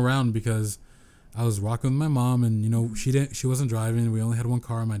walking around because I was walking with my mom, and she wasn't driving. We only had one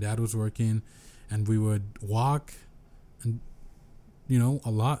car. My dad was working, and we would walk, and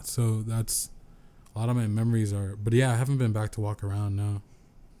a lot. So that's a lot of my memories are. But yeah, I haven't been back to walk around. No.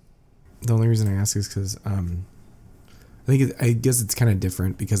 The only reason I ask is because I guess it's kind of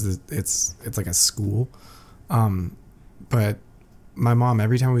different because it's like a school, but my mom,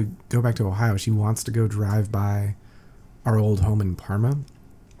 every time we go back to Ohio, she wants to go drive by our old home in Parma,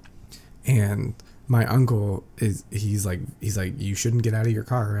 and my uncle he's like you shouldn't get out of your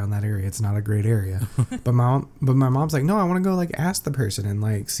car around that area, it's not a great area. but my mom's like, no, I want to go like ask the person and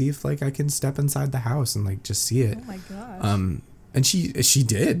like see if like I can step inside the house and like just see it. Oh my gosh. And she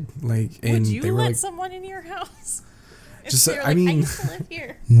did, like, and would you they were let like, someone in your house? just like, I mean, I used to live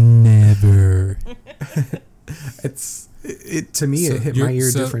here. Never. it to me, it hit my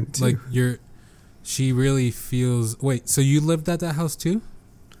ear different too. Like she really feels. Wait, so you lived at that house too?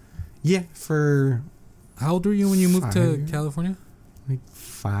 Yeah, for how old were you when you moved to California? Like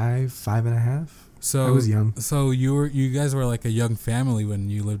 5.5. So I was young. So you guys were like a young family when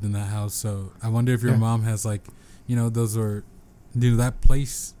you lived in that house. So I wonder if your mom has like, those were, that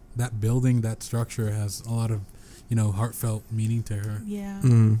place, that building, that structure has a lot of, heartfelt meaning to her. Yeah.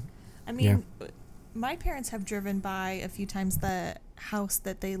 I mean, my parents have driven by a few times the house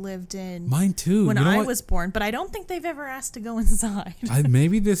that they lived in. Mine too. When I was born, but I don't think they've ever asked to go inside.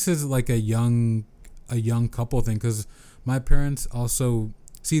 Maybe this is like a young couple thing, because my parents also,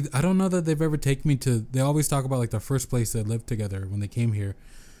 see, I don't know that they've ever taken me to, they always talk about like the first place they lived together when they came here.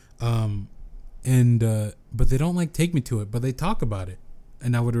 But they don't like take me to it, but they talk about it.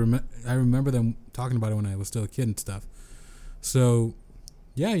 And I remember them talking about it when I was still a kid and stuff. So,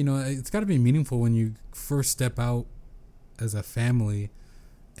 yeah, it's got to be meaningful when you first step out as a family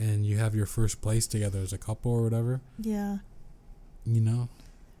and you have your first place together as a couple or whatever. Yeah.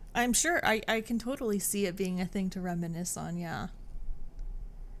 I'm sure I can totally see it being a thing to reminisce on, yeah.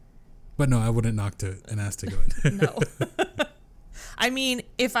 But no, I wouldn't knock to and ask to go in. No. I mean,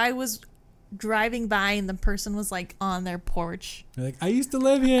 if I was driving by and the person was like on their porch, You're like, I used to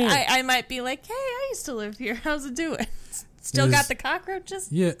live here. I might be like, hey, I used to live here. How's it doing? Still got the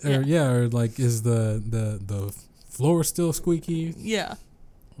cockroaches? Yeah, or like, is the floor still squeaky? Yeah.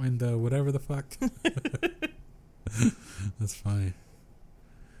 And whatever the fuck. That's funny.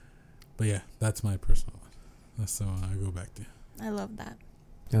 But yeah, that's my personal one. That's the one I go back to. I love that.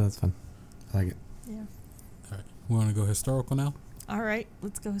 Yeah, that's fun. I like it. Yeah. All right. We want to go historical now? All right.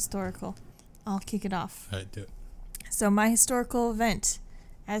 Let's go historical. I'll kick it off. All right, do it. So my historical event,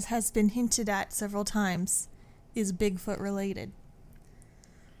 as has been hinted at several times, is Bigfoot related.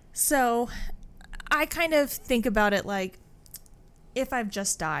 So I kind of think about it like, if I've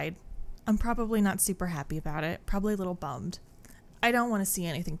just died, I'm probably not super happy about it. Probably a little bummed. I don't want to see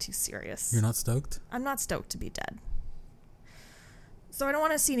anything too serious. You're not stoked? I'm not stoked to be dead. So I don't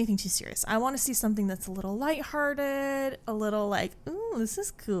want to see anything too serious. I want to see something that's a little lighthearted, a little like, ooh, this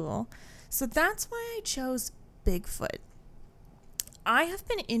is cool. So that's why I chose Bigfoot. I have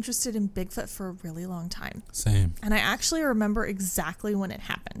been interested in Bigfoot for a really long time. Same. And I actually remember exactly when it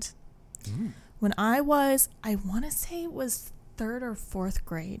happened. When I want to say it was 3rd or 4th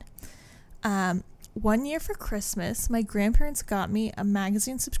grade. One year for Christmas, my grandparents got me a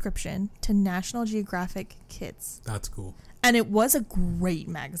magazine subscription to National Geographic Kids. That's cool. And it was a great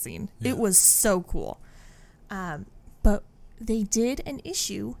magazine. Yeah. It was so cool. But they did an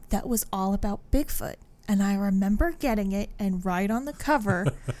issue that was all about Bigfoot. And I remember getting it, and right on the cover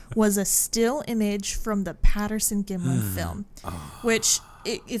was a still image from the Patterson-Gimlin film. Which,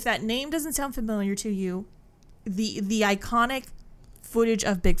 if that name doesn't sound familiar to you, the iconic footage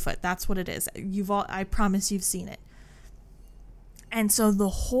of Bigfoot, that's what it is. I promise you've seen it. And so the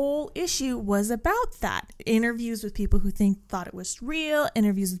whole issue was about that. Interviews with people who thought it was real,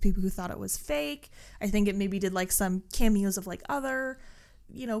 interviews with people who thought it was fake. I think it maybe did like some cameos of like other,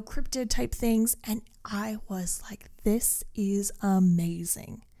 cryptid type things. And I was like, this is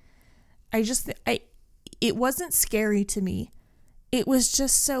amazing. It wasn't scary to me. It was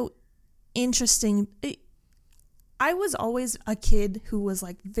just so interesting. I was always a kid who was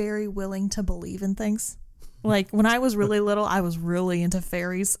like very willing to believe in things. Like when I was really little, I was really into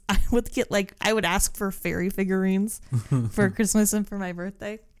fairies. I would ask for fairy figurines for Christmas and for my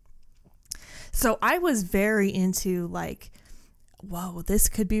birthday. So I was very into like, whoa, this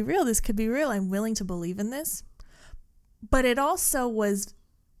could be real. This could be real. I'm willing to believe in this. But it also was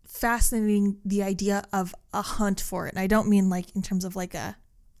fascinating, the idea of a hunt for it. And I don't mean like in terms of like I'm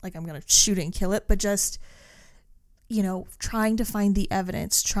going to shoot it and kill it, but just, trying to find the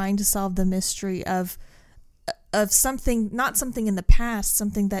evidence, trying to solve the mystery of something, not something in the past,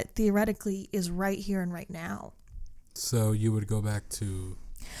 something that theoretically is right here and right now. So you would go back to...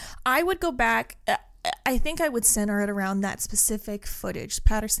 I would go back... I think I would center it around that specific footage,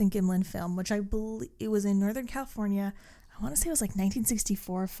 Patterson-Gimlin film, which I believe it was in Northern California. I want to say it was like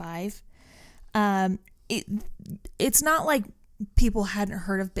 1964 or 5. It's not like people hadn't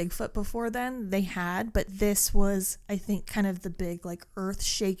heard of Bigfoot before then. They had, but this was, I think, kind of the big like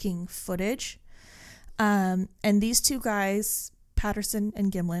earth-shaking footage. And these two guys, Patterson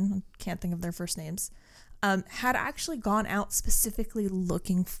and Gimlin, can't think of their first names, had actually gone out specifically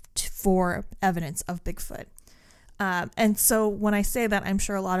looking for evidence of Bigfoot. And so when I say that, I'm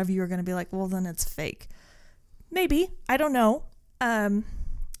sure a lot of you are going to be like, well, then it's fake. Maybe. I don't know.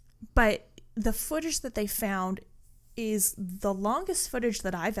 But the footage that they found is the longest footage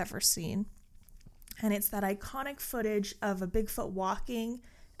that I've ever seen. And it's that iconic footage of a Bigfoot walking,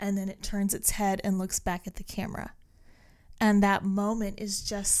 and then it turns its head and looks back at the camera. And that moment is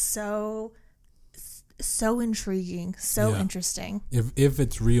just so intriguing, so interesting. If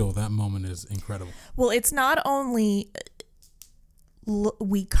it's real, that moment is incredible. Well, it's not only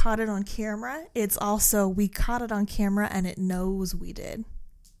we caught it on camera, it's also we caught it on camera and it knows we did.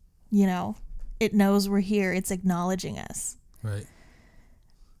 It knows we're here. It's acknowledging us. Right.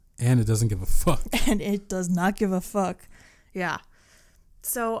 And it doesn't give a fuck. And it does not give a fuck. Yeah.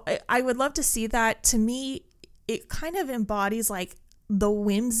 So I would love to see that. To me, it kind of embodies like the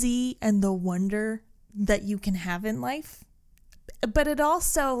whimsy and the wonder that you can have in life. But it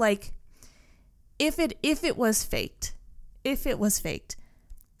also like, if it was faked,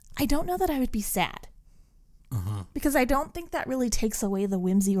 I don't know that I would be sad. Uh-huh. Because I don't think that really takes away the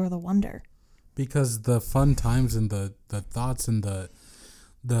whimsy or the wonder. Because the fun times and the thoughts and the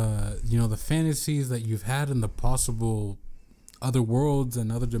the fantasies that you've had and the possible other worlds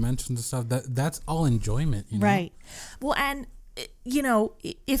and other dimensions and stuff, that's all enjoyment, Right. Well, and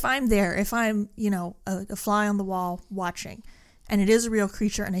if I'm there, if I'm a fly on the wall watching, and it is a real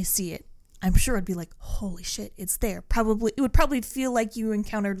creature and I see it, I'm sure I'd be like, holy shit, it's there. It would probably feel like you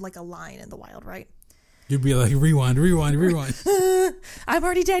encountered like a lion in the wild, right? You'd be like, rewind. I'm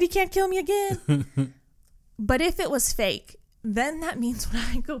already dead. He can't kill me again. But if it was fake, then that means when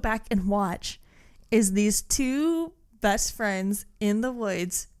I go back and watch is these two best friends in the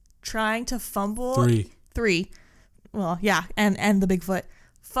woods trying to fumble. Three. Well, yeah. And the Bigfoot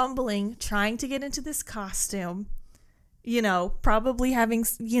fumbling, trying to get into this costume, probably having,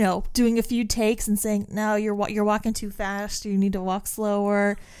 doing a few takes and saying, no, you're walking too fast. You need to walk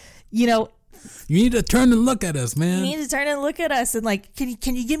slower, You need to turn and look at us, man. You need to turn and look at us and like,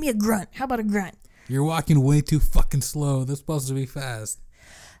 can you give me a grunt? How about a grunt? You're walking way too fucking slow. That's supposed to be fast.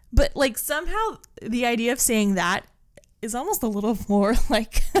 But like somehow the idea of saying that is almost a little more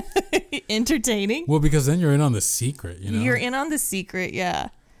like entertaining. Well, because then you're in on the secret, You're in on the secret, yeah.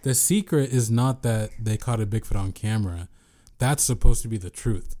 The secret is not that they caught a Bigfoot on camera. That's supposed to be the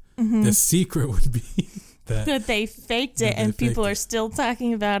truth. Mm-hmm. The secret would be that they faked it and people are still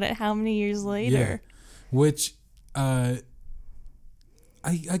talking about it how many years later. Yeah. Which I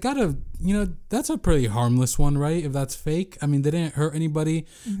gotta, that's a pretty harmless one, right? If that's fake. I mean, they didn't hurt anybody.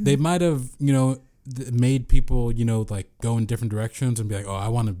 Mm-hmm. They might have, made people, like go in different directions and be like, oh, I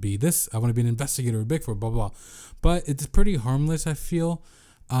want to be this. I want to be an investigator of Bigfoot, blah, blah. But it's pretty harmless, I feel.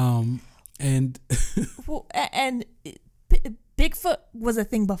 And well, and Bigfoot was a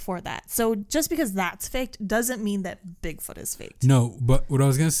thing before that. So just because that's faked doesn't mean that Bigfoot is faked. No, but what I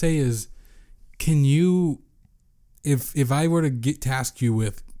was going to say is, can you, if I were to task you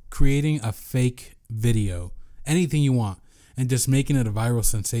with creating a fake video, anything you want, and just making it a viral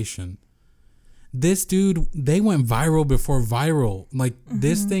sensation, this dude, they went viral before viral. Like,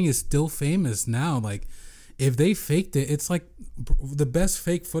 this thing is still famous now. Like, if they faked it, it's like the best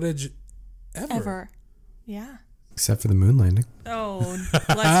fake footage ever. Yeah. Except for the moon landing. Oh,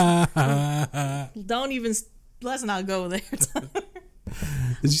 let's not go there.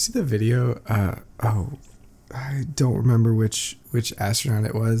 Did you see the video? I don't remember which astronaut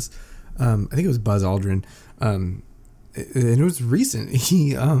it was. I think it was Buzz Aldrin. And it was recent.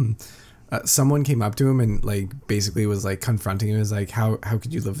 He someone came up to him and like basically was like confronting him. As like, how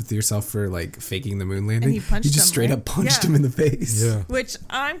could you live with yourself for like faking the moon landing? And he just straight up punched him in the face. Yeah. Which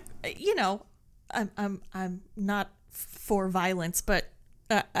I'm not for violence, but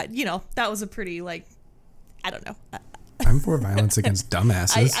that was a pretty like, I don't know. I'm for violence against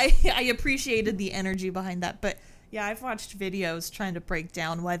dumbasses. I appreciated the energy behind that, but yeah, I've watched videos trying to break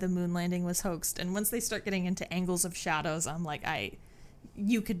down why the moon landing was hoaxed, and once they start getting into angles of shadows, I'm like,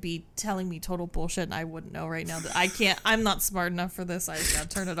 you could be telling me total bullshit and I wouldn't know right now. That I'm not smart enough for this. I just gotta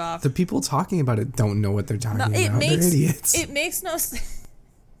turn it off. The people talking about it don't know what they're talking about. They're idiots. It makes no sense.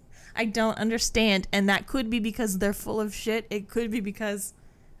 I don't understand, and that could be because they're full of shit. It could be because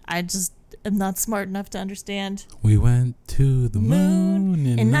I just am not smart enough to understand. We went to the moon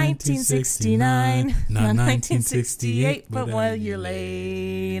in 1969, not 1968, but 1 year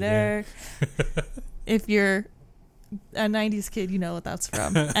later. If you're a 90s kid, you know what that's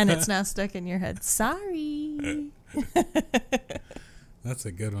from, and it's now stuck in your head. Sorry. That's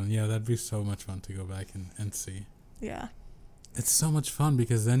a good one. Yeah, that'd be so much fun to go back and see. Yeah. It's so much fun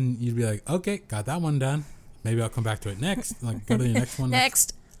because then you'd be like, okay, got that one done. Maybe I'll come back to it next. Like, go to the next one.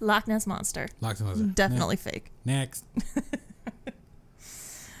 Next, Loch Ness Monster. Loch Ness Monster. Definitely fake. Next.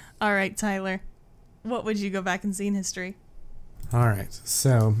 All right, Tyler. What would you go back and see in history? All right.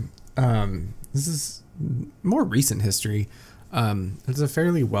 So, this is more recent history. It's a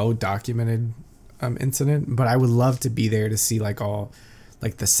fairly well documented incident, but I would love to be there to see like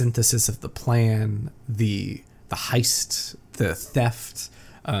the synthesis of the plan, the heist, the theft.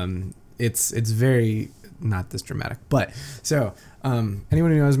 It's very not this dramatic, but so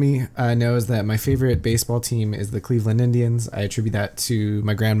anyone who knows me knows that my favorite baseball team is the Cleveland Indians. I attribute that to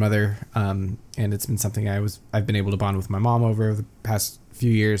my grandmother, and it's been something I've been able to bond with my mom over the past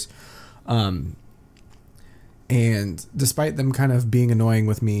few years. And despite them kind of being annoying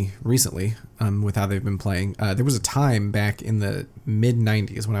with me recently, with how they've been playing, there was a time back in the mid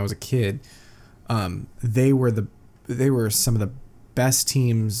 90s when I was a kid. They were some of the best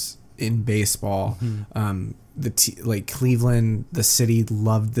teams in baseball. Mm-hmm. Cleveland, the city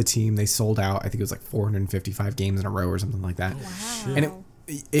loved the team. They sold out. I think it was like 455 games in a row or something like that. Wow. And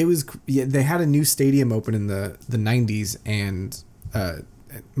It was, yeah, they had a new stadium open in the 90s, and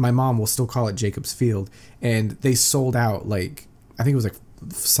my mom will still call it Jacobs Field, and they sold out, like, I think it was like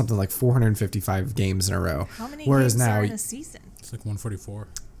something like 455 games in a row. How many Whereas games now, are in a season? It's like 144.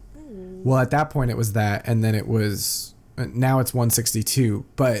 well, at that point it was that, and then it was, now it's 162,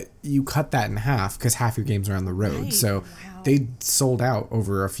 but you cut that in half because half your games are on the road. Right. So Wow. they sold out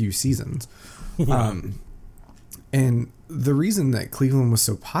over a few seasons. And the reason that Cleveland was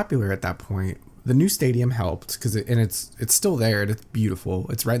so popular at that point, the new stadium helped because it's still there. It's beautiful.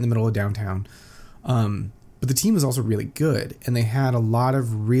 It's right in the middle of downtown. But the team was also really good, and they had a lot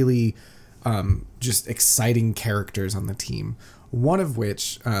of really just exciting characters on the team. One of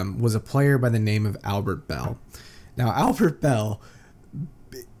which was a player by the name of Albert Bell. Now, Albert Bell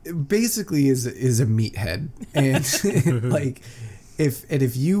basically is a meathead, and like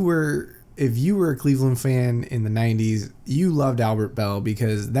if you were a Cleveland fan in the 90s, you loved Albert Bell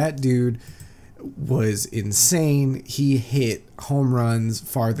because that dude was insane. He hit home runs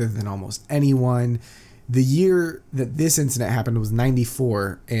farther than almost anyone. The year that this incident happened was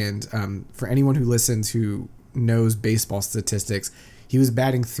 94, and for anyone who listens who knows baseball statistics, he was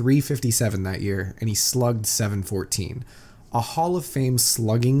batting .357 that year, and he slugged .714. A Hall of Fame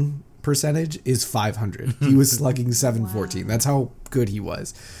slugging percentage is 500. He was slugging .714. Wow. That's how good he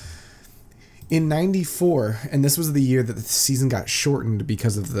was. In 94, and this was the year that the season got shortened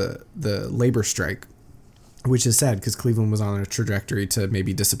because of the labor strike, which is sad because Cleveland was on a trajectory to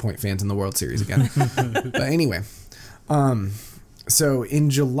maybe disappoint fans in the World Series again. But anyway, so in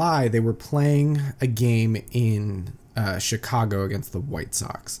July, they were playing a game in Chicago against the White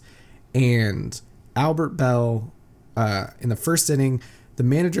Sox. And Albert Bell, in the first inning, the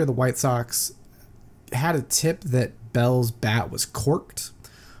manager of the White Sox had a tip that Bell's bat was corked.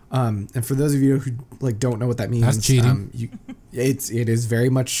 And for those of you who like don't know what that means, that's cheating. It is very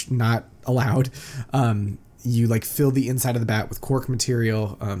much not allowed. You like fill the inside of the bat with cork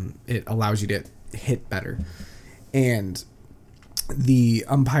material. It allows you to hit better. And the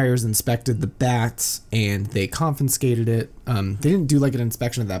umpires inspected the bats and they confiscated it. They didn't do like an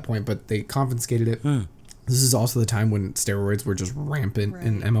inspection at that point, but they confiscated it. This is also the time when steroids were just rampant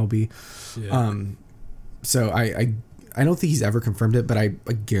in MLB. Yeah. So I don't think he's ever confirmed it, but I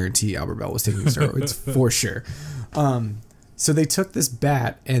guarantee Albert Bell was taking steroids for sure. So they took this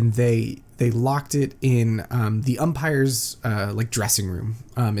bat and they locked it in the umpire's like dressing room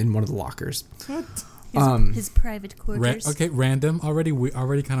in one of the lockers. What? His private quarters. Random.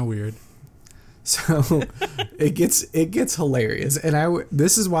 Already kind of weird. So it gets hilarious, and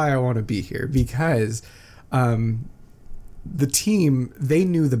this is why I want to be here because. The team, they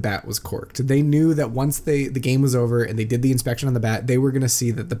knew the bat was corked. They knew that once the game was over and they did the inspection on the bat, they were going to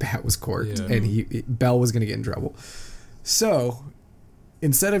see that the bat was corked, and Bell was going to get in trouble. So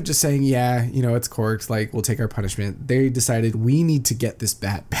instead of just saying, yeah, it's corked, like we'll take our punishment, they decided we need to get this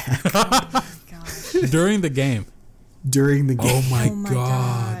bat back. During the game. Oh my gosh.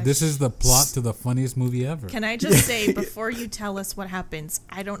 God. This is the plot to the funniest movie ever. Can I just say, before you tell us what happens,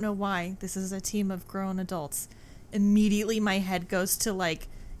 I don't know why, this is a team of grown adults. Immediately my head goes to like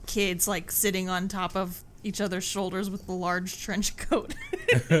kids like sitting on top of each other's shoulders with the large trench coat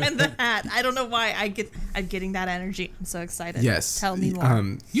and the hat. I don't know why I'm getting that energy. I'm so excited. Yes. Tell me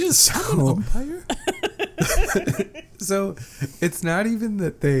more. Yes. So, umpire? So it's not even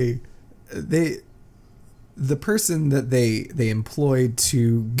that the person that they employed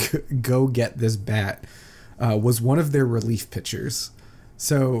to go get this bat was one of their relief pitchers.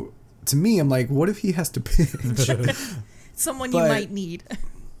 So to me, I'm like, what if he has to pitch? Someone you might need.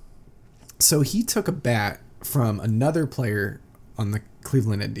 So he took a bat from another player on the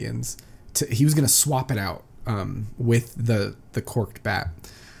Cleveland Indians. He was going to swap it out with the corked bat.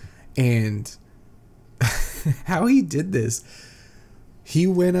 And how he did this, he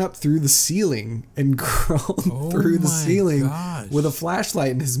went up through the ceiling and crawled through the ceiling with a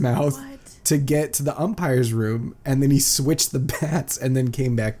flashlight in his mouth. What? To get to the umpire's room, and then he switched the bats and then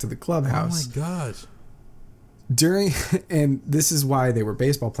came back to the clubhouse. Oh my gosh. And this is why they were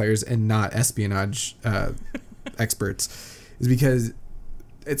baseball players and not espionage experts, is because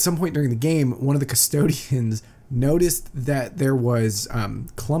at some point during the game, one of the custodians noticed that there was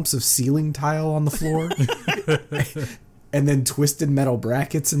clumps of ceiling tile on the floor and then twisted metal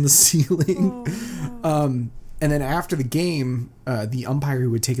brackets in the ceiling. Oh, no. And then after the game, the umpire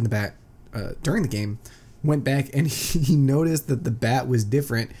who had taken the bat during the game went back and he noticed that the bat was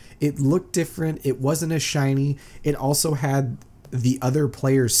different. It looked different. It wasn't as shiny. It also had the other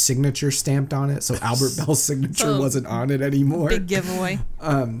player's signature stamped on it. So Albert Bell's signature wasn't on it anymore. Big giveaway.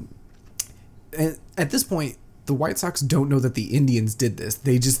 And at this point, the White Sox don't know that the Indians did this.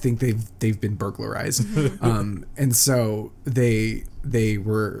 They just think they've been burglarized. And so the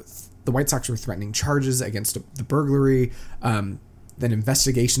White Sox were threatening charges against the burglary. Then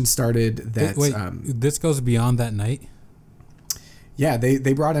investigation started that Wait, this goes beyond that night? Yeah,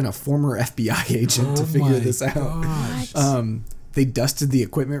 they brought in a former FBI agent to figure this out. They dusted the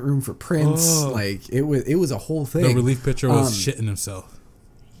equipment room for prints. Like it was a whole thing. The relief pitcher was shitting himself.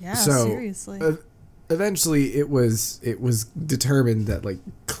 Yeah, so, seriously. Eventually, it was determined that like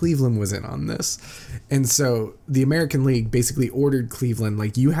Cleveland was in on this, and so the American League basically ordered Cleveland,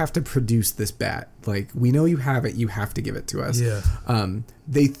 like, you have to produce this bat. Like, we know you have it, you have to give it to us. Yeah.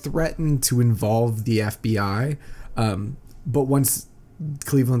 They threatened to involve the FBI, but once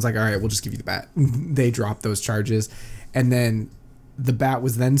Cleveland's like, all right, we'll just give you the bat, they dropped those charges, and then the bat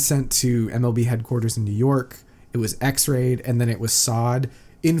was then sent to MLB headquarters in New York. It was X-rayed, and then it was sawed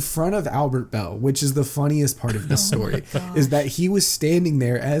in front of Albert Bell, which is the funniest part of this story, is that he was standing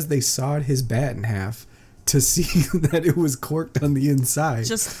there as they sawed his bat in half to see that it was corked on the inside.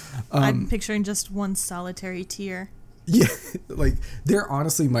 I'm picturing just one solitary tear. Yeah, like, there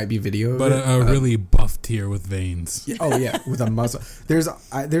honestly might be video but of it. a really buff tear with veins. Oh yeah, with a muscle. There's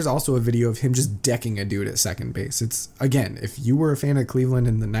also a video of him just decking a dude at second base. It's, again, if you were a fan of Cleveland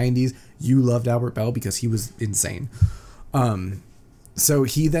in the 90s, you loved Albert Bell because he was insane. So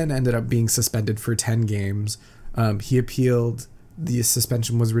he then ended up being suspended for 10 games. He appealed. The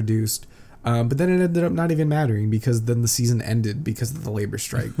suspension was reduced. But then it ended up not even mattering because then the season ended because of the labor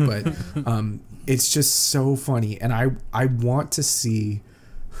strike. But it's just so funny. And I want to see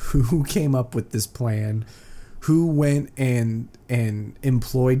who came up with this plan, who went and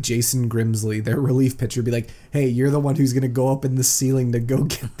employed Jason Grimsley, their relief pitcher, be like, hey, you're the one who's going to go up in the ceiling to go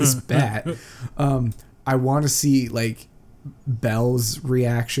get this bat. I want to see, like, Bell's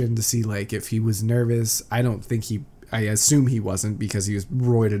reaction, to see, like, if he was nervous. I assume he wasn't because he was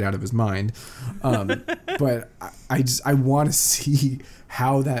roided out of his mind. But I want to see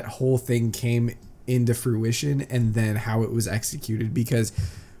how that whole thing came into fruition and then how it was executed, because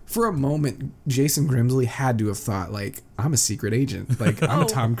for a moment, Jason Grimsley had to have thought, like, I'm a secret agent. Like, I'm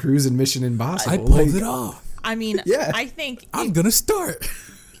Tom Cruise in Mission Impossible. I pulled it off. I mean, Yeah. I think I'm going to start.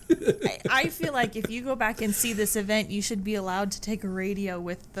 I feel like if you go back and see this event, you should be allowed to take a radio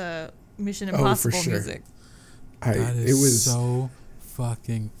with the Mission Impossible sure. music. It was so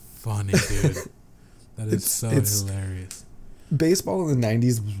fucking funny, dude. That is so hilarious. Baseball in the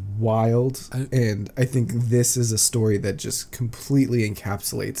 90s was wild, and I think this is a story that just completely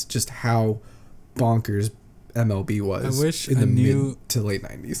encapsulates just how bonkers MLB was. I wish in I the knew, mid to late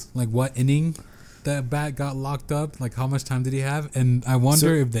 90s. like, what inning that bat got locked up. Like, how much time did he have? And I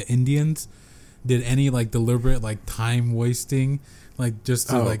wonder if the Indians did any, like, deliberate, like, time wasting, like, just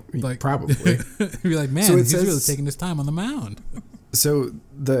to like probably be like, man, he's really taking his time on the mound. So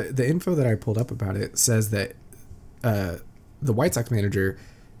the info that I pulled up about it says that the White Sox manager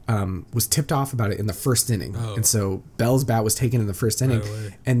was tipped off about it in the first inning, and so Bell's bat was taken in the first inning,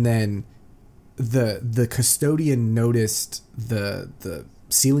 and then the custodian noticed the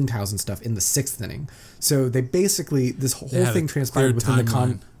ceiling tiles and stuff in the sixth inning. So they basically, this whole thing transpired within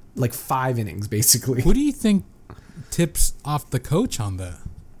the 5 innings basically. Who do you think tips off the coach on that?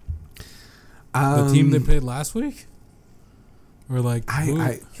 The team they played last week, or like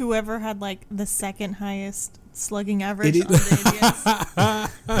whoever had like the second highest slugging average on the Indians.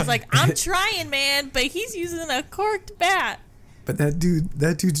 It's like, I'm trying, man, but he's using a corked bat. But that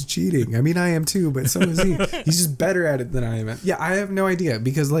dude's cheating. I mean, I am too, but so is he. He's just better at it than I am. Yeah, I have no idea,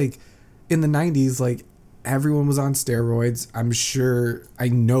 because like in the 90s, like, everyone was on steroids. I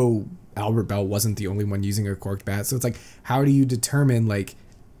know Albert Bell wasn't the only one using a corked bat. So it's like, how do you determine, like,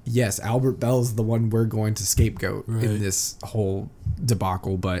 yes, Albert Bell's the one we're going to scapegoat in this whole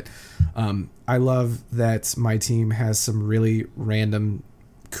debacle. But I love that my team has some really random,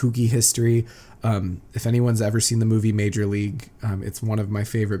 kooky history. If anyone's ever seen the movie Major League, it's one of my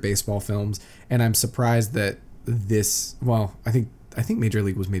favorite baseball films, and I'm surprised that I think Major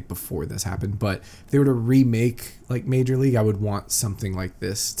League was made before this happened, but if they were to remake like Major League, I would want something like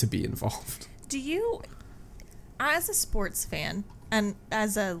this to be involved. Do you, as a sports fan, and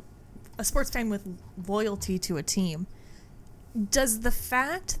as a sports fan with loyalty to a team, does the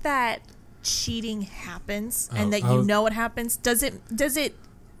fact that cheating happens and that you know it happens, does it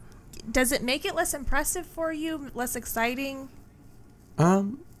make it less impressive for you, less exciting?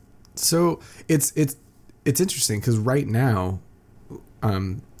 So it's interesting because right now,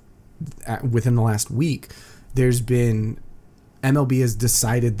 within the last week, there's been, MLB has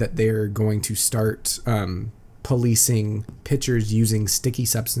decided that they're going to start policing pitchers using sticky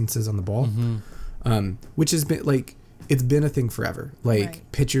substances on the ball. which has been like, it's been a thing forever. Like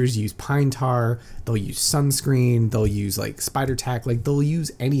Right. pitchers use pine tar, they'll use sunscreen, they'll use like spider tack, like they'll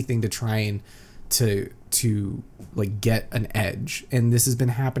use anything to try and to like get an edge. And this has been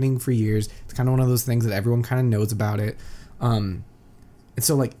happening for years. It's kind of one of those things that everyone kind of knows about it. And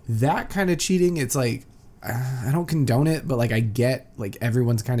so like that kind of cheating, it's like, I don't condone it, but like I get like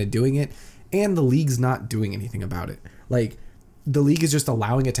everyone's kind of doing it, and the league's not doing anything about it. Like the league is just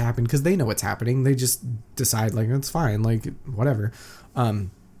allowing it to happen because they know what's happening. They just decide like it's fine, like whatever.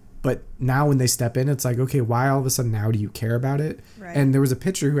 But now when they step in, it's like, okay, why all of a sudden now do you care about it? Right. And there was a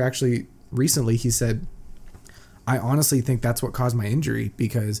pitcher who actually recently, he said, I honestly think that's what caused my injury,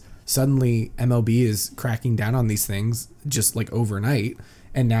 because suddenly MLB is cracking down on these things just like overnight,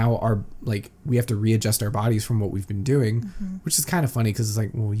 and now our like we have to readjust our bodies from what we've been doing, which is kind of funny because it's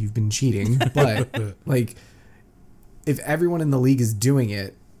like, well, you've been cheating, but like if everyone in the league is doing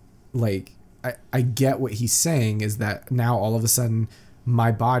it, like I get what he's saying is that now all of a sudden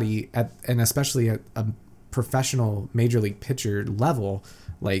my body and especially at a professional major league pitcher level,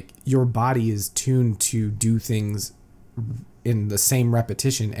 like your body is tuned to do things in the same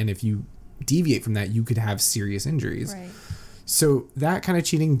repetition, and if you deviate from that, you could have serious injuries. Right. So that kind of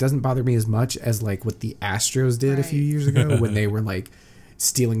cheating doesn't bother me as much as like what the Astros did a few Right. years ago when they were like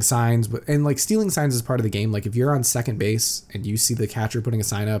stealing signs. And like stealing signs is part of the game. Like if you're on second base and you see the catcher putting a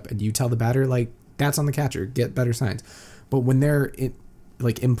sign up and you tell the batter, like that's on the catcher, get better signs. But when they're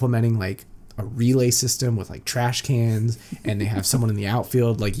like implementing like a relay system with like trash cans, and they have someone in the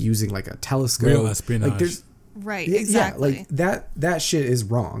outfield like using like a telescope, Real espionage. like there's Right. yeah, Exactly. like that shit is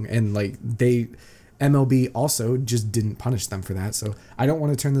wrong, and like MLB also just didn't punish them for that. So I don't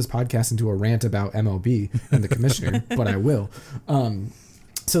want to turn this podcast into a rant about MLB and the commissioner, but I will.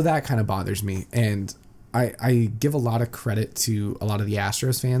 So that kind of bothers me, and I give a lot of credit to a lot of the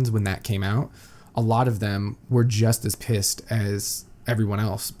Astros fans when that came out. A lot of them were just as pissed as everyone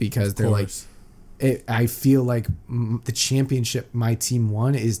else, because they're like, I feel like the championship my team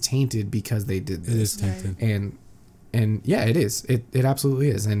won is tainted because they did this. It is tainted. And yeah, it is. It absolutely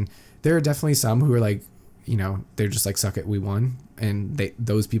is. And there are definitely some who are like, you know, they're just like, suck it, we won, and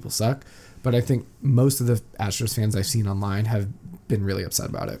those people suck. But I think most of the Astros fans I've seen online have been really upset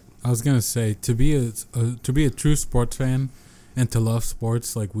about it. I was gonna say, to be a true sports fan and to love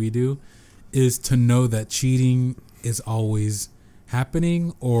sports like we do is to know that cheating is always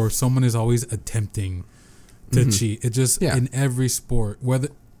happening, or someone is always attempting to cheat. It just in every sport, whether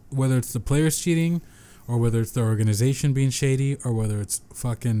it's the players cheating, or whether it's the organization being shady, or whether it's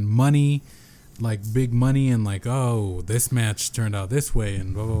fucking money, like big money, and like, oh, this match turned out this way,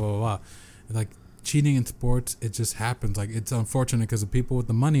 and blah blah blah blah. Like cheating in sports, it just happens. Like it's unfortunate because the people with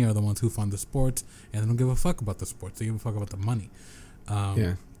the money are the ones who fund the sports, and they don't give a fuck about the sports. They give a fuck about the money.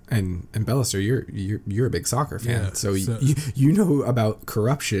 Yeah. And Bellister, you're a big soccer fan, Yeah, so so- you know about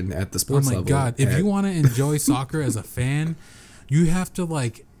corruption at the Oh sports my level. god! If you want to enjoy soccer as a fan, you have to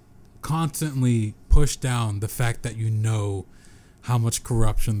like constantly push down the fact that you know how much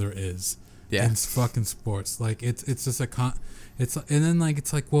corruption there is in fucking sports. Like it's just and then like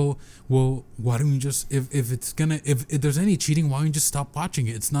it's like, well, why don't you just if there's any cheating, why don't you just stop watching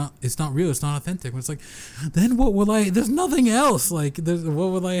it? It's not real. It's not authentic. But it's like, then what will I? There's nothing else. Like what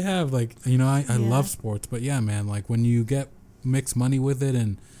will I have? Like, you know, I love sports, but yeah, man, like when you get mixed money with it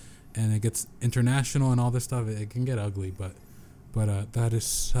and it gets international and all this stuff, it can get ugly. But that is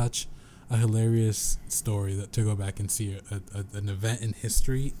such a hilarious story that to go back and see an event in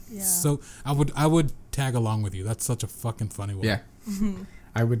history. Yeah. So I would tag along with you. That's such a fucking funny one. Yeah.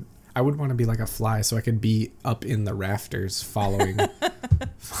 I would want to be like a fly so I could be up in the rafters following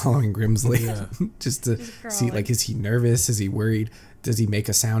Grimsley, just to see, like, is he nervous? Is he worried? Does he make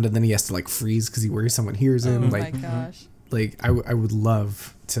a sound and then he has to like freeze because he worries someone hears him? Oh like, my gosh. like I would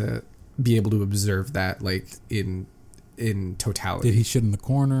love to be able to observe that, like in totality. Did he shit in the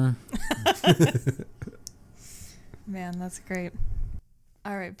corner? Man, that's great.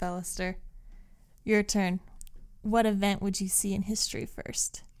 All right, Bellister, your turn. What event would you see in history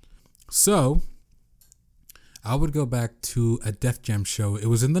first? So, I would go back to a Def Jam show. It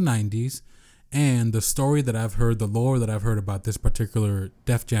was in the 90s, and the story that I've heard, the lore that I've heard about this particular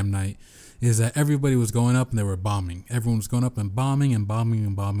Def Jam night is that everybody was going up and they were bombing. Everyone was going up and bombing and bombing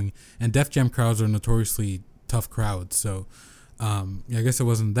and bombing. And Def Jam crowds are notoriously tough crowds. So, I guess it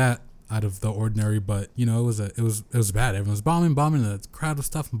wasn't that out of the ordinary, but you know, it was bad. Everyone was bombing, and the crowd was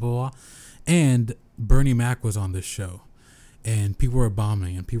tough and blah, blah. And Bernie Mac was on this show, and people were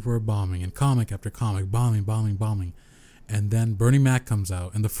bombing, and comic after comic, bombing. And then Bernie Mac comes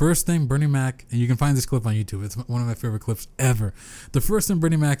out, and the first thing Bernie Mac, and you can find this clip on YouTube, it's one of my favorite clips ever. The first thing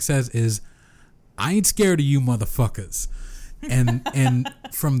Bernie Mac says is, I ain't scared of you motherfuckers. And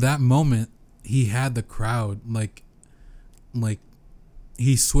from that moment, he had the crowd like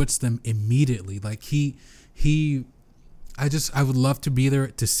he switched them immediately. Like I would love to be there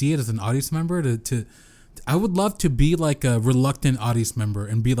to see it as an audience member. I would love to be like a reluctant audience member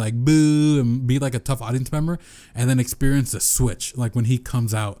and be like boo and be like a tough audience member, and then experience the switch like when he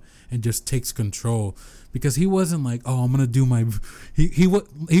comes out and just takes control. Because he wasn't like, oh, I'm gonna do my he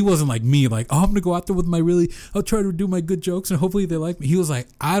wasn't like me, like, oh, I'm gonna go out there with my I'll try to do my good jokes and hopefully they like me. He was like,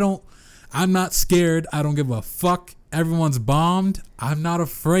 I'm not scared. I don't give a fuck. Everyone's bombed. I'm not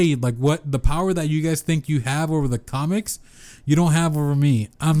afraid. Like, what the power that you guys think you have over the comics, you don't have over me.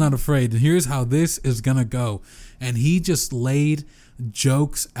 I'm not afraid. And here's how this is gonna go. And he just laid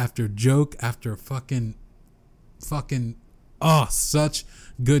jokes after joke after fucking such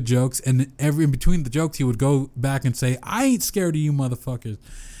good jokes. And in between the jokes, he would go back and say, I ain't scared of you motherfuckers.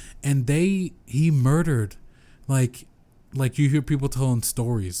 And he murdered, like you hear people telling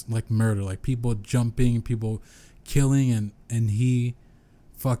stories, like murder, like people jumping, people killing, and he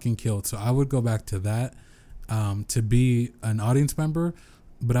fucking killed. So I would go back to that, to be an audience member,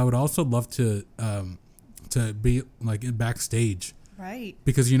 but I would also love to be like backstage, right?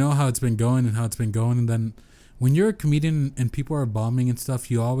 Because you know how it's been going, and then when you're a comedian and people are bombing and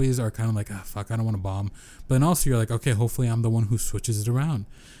stuff, you always are kind of like, oh, fuck, I don't want to bomb. But then also you're like, okay, hopefully I'm the one who switches it around.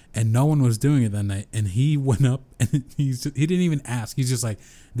 And no one was doing it that night. And he went up and he didn't even ask. He's just like,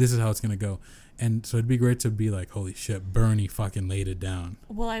 this is how it's going to go. And so it'd be great to be like, holy shit, Bernie fucking laid it down.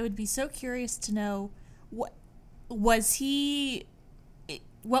 Well, I would be so curious to know, what was his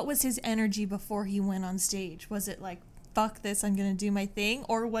energy before he went on stage? Was it like, fuck this, I'm going to do my thing?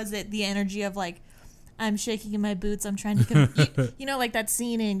 Or was it the energy of like, I'm shaking in my boots, I'm trying to you know, like that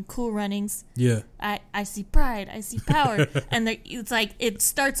scene in Cool Runnings. Yeah. I see pride, I see power. And it's like it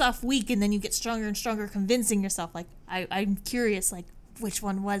starts off weak and then you get stronger and stronger, convincing yourself. Like I'm curious, like, which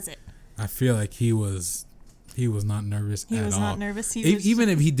one was it? I feel like he was not nervous at all. He was not nervous. Even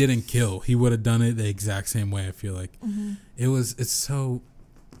if he didn't kill, he would have done it the exact same way. I feel like it's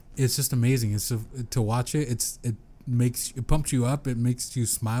just amazing. It's to watch it. It pumps you up. It makes you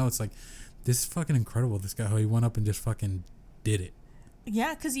smile. It's like, this is fucking incredible. This guy, how he went up and just fucking did it.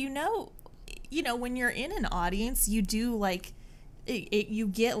 Yeah, because you know, when you're in an audience, you do like you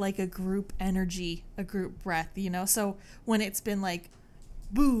get like a group energy, a group breath. You know, so when it's been like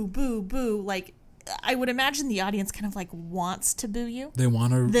boo, boo, boo, like I would imagine the audience kind of like wants to boo you. They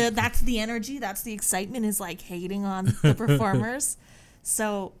want to. That's the energy. That's the excitement. Is like hating on the performers.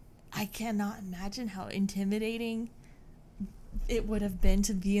 So I cannot imagine how intimidating it would have been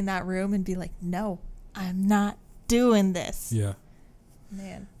to be in that room and be like, no, I'm not doing this. Yeah.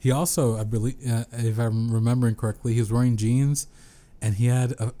 Man. He also, I believe, if I'm remembering correctly, he was wearing jeans and he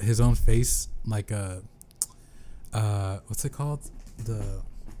had his own face, like what's it called?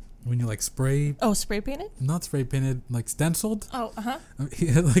 When you like spray. Oh, spray painted? Not spray painted, like stenciled. Oh, uh-huh. He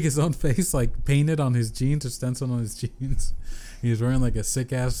had like his own face, like painted on his jeans or stenciled on his jeans. He was wearing like a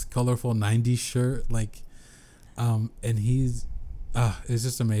sick ass, colorful 90s shirt, like. And he's, it's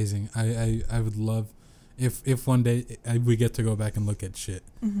just amazing. I would love if one day we get to go back and look at shit,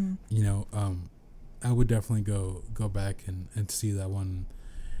 you know, I would definitely go back and see that one,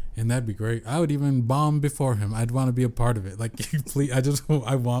 and that'd be great. I would even bomb before him. I'd want to be a part of it. Like, please,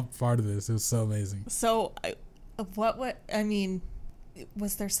 I want part of this. It was so amazing. So,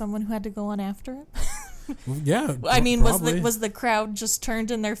 was there someone who had to go on after him? Yeah, I mean, probably. was the crowd just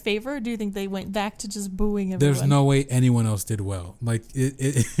turned in their favor? Or do you think they went back to just booing everyone? There's no way anyone else did well. Like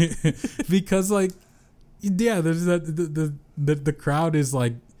it because like, yeah, there's the crowd is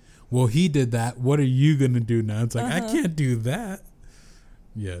like, well, he did that. What are you gonna do now? It's like, I can't do that.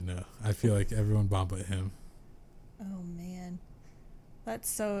 Yeah, no, I feel like everyone bombed but him. Oh man, that's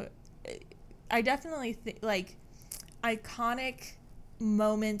so. I definitely think like iconic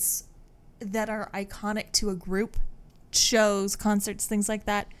moments that are iconic to a group, shows, concerts, things like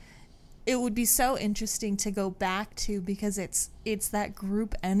that. It would be so interesting to go back to because it's that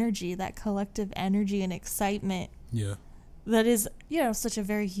group energy, that collective energy and excitement. Yeah. That is, such a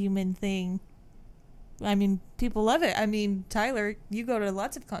very human thing. I mean, people love it. I mean, Tyler, you go to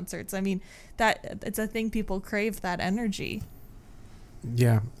lots of concerts. I mean, it's a thing people crave, that energy.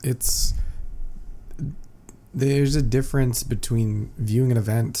 Yeah, there's a difference between viewing an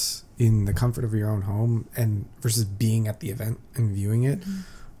event in the comfort of your own home and versus being at the event and viewing it.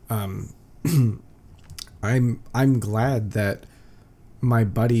 I'm glad that my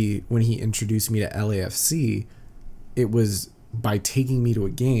buddy, when he introduced me to LAFC, it was by taking me to a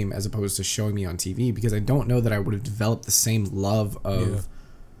game as opposed to showing me on TV, because I don't know that I would have developed the same love of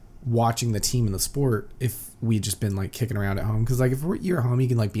watching the team in the sport if we'd just been like kicking around at home. Because like if you're at home, you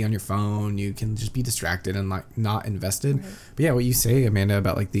can like be on your phone, you can just be distracted and like not invested. Right. But yeah, what you say, Amanda,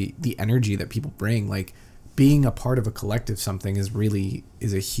 about like the energy that people bring, like being a part of a collective something is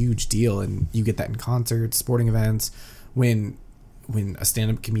a huge deal. And you get that in concerts, sporting events, when a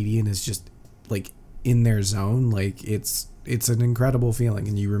stand-up comedian is just like in their zone, like it's an incredible feeling,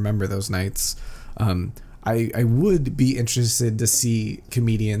 and you remember those nights. I would be interested to see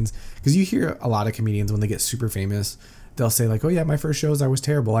comedians, because you hear a lot of comedians when they get super famous, they'll say like, oh yeah, my first shows, I was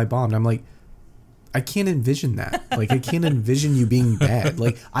terrible, I bombed. I'm like, I can't envision that. Like, I can't envision you being bad.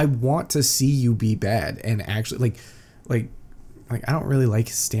 Like, I want to see you be bad and actually like I don't really like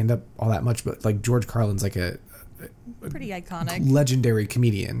stand up all that much, but like George Carlin's like a pretty iconic, legendary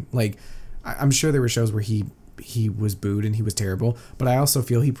comedian. Like, I'm sure there were shows where he was booed and he was terrible, but I also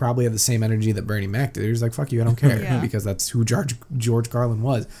feel he probably had the same energy that Bernie Mac did. He was like, fuck you, I don't care. Yeah. Because that's who George Carlin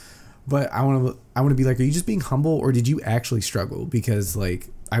was. But I want to be like, are you just being humble, or did you actually struggle? Because like,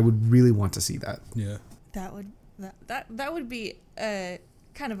 I would really want to see that. Yeah, that would be a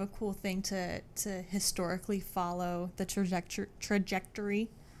kind of a cool thing to historically follow the trajectory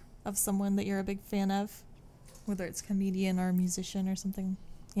of someone that you're a big fan of, whether it's comedian or musician or something,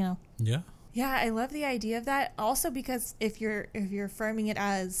 you know. Yeah, I love the idea of that. Also, because if you're framing it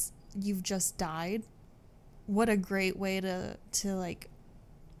as you've just died, what a great way to like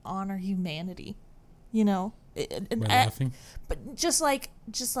honor humanity, you know. By laughing. But just like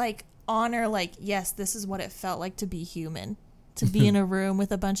honor, like, yes, this is what it felt like to be human, to be in a room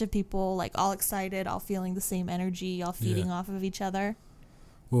with a bunch of people like all excited, all feeling the same energy, all feeding off of each other.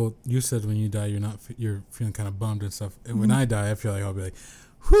 Well, you said when you die, you're feeling kind of bummed and stuff. And when I die, I feel like I'll be like,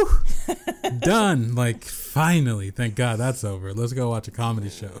 whew, done. Like, finally, thank God that's over. Let's go watch a comedy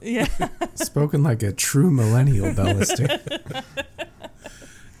show. Yeah. Spoken like a true millennial, Bellister.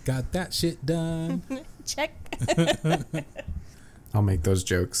 Got that shit done. Check. I'll make those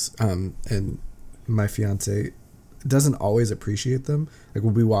jokes. And my fiance doesn't always appreciate them. Like,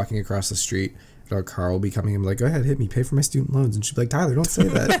 we'll be walking across the street, and our car will be coming and be like, go ahead, hit me, pay for my student loans. And she'll be like, Tyler, don't say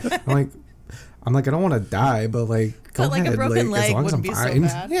that. I'm like, I don't want to die, but like, go ahead. Like a broken leg as long wouldn't as I'm be fine.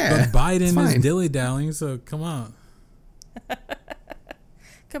 so bad. Yeah, but Biden is dilly-dallying, so come on.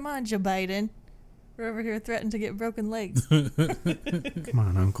 Come on, Joe Biden. We're over here threatening to get broken legs. Come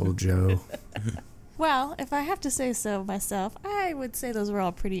on, Uncle Joe. Well, if I have to say so myself, I would say those were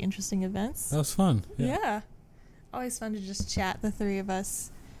all pretty interesting events. That was fun. Yeah. Always fun to just chat, the three of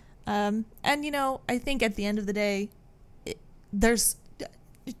us. And, you know, I think at the end of the day, there's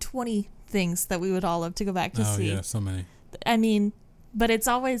 20 things that we would all love to go back to see. Oh, yeah, so many. I mean, but it's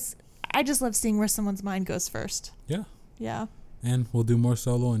always, I just love seeing where someone's mind goes first. Yeah. Yeah. And we'll do more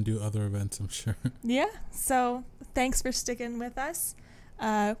solo and do other events, I'm sure. Yeah. So thanks for sticking with us.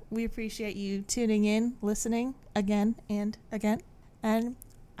 We appreciate you tuning in, listening again and again. And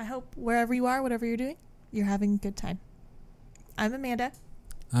I hope wherever you are, whatever you're doing, you're having a good time. I'm Amanda.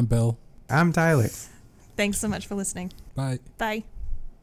 I'm Belle. I'm Tyler. Thanks so much for listening. Bye. Bye.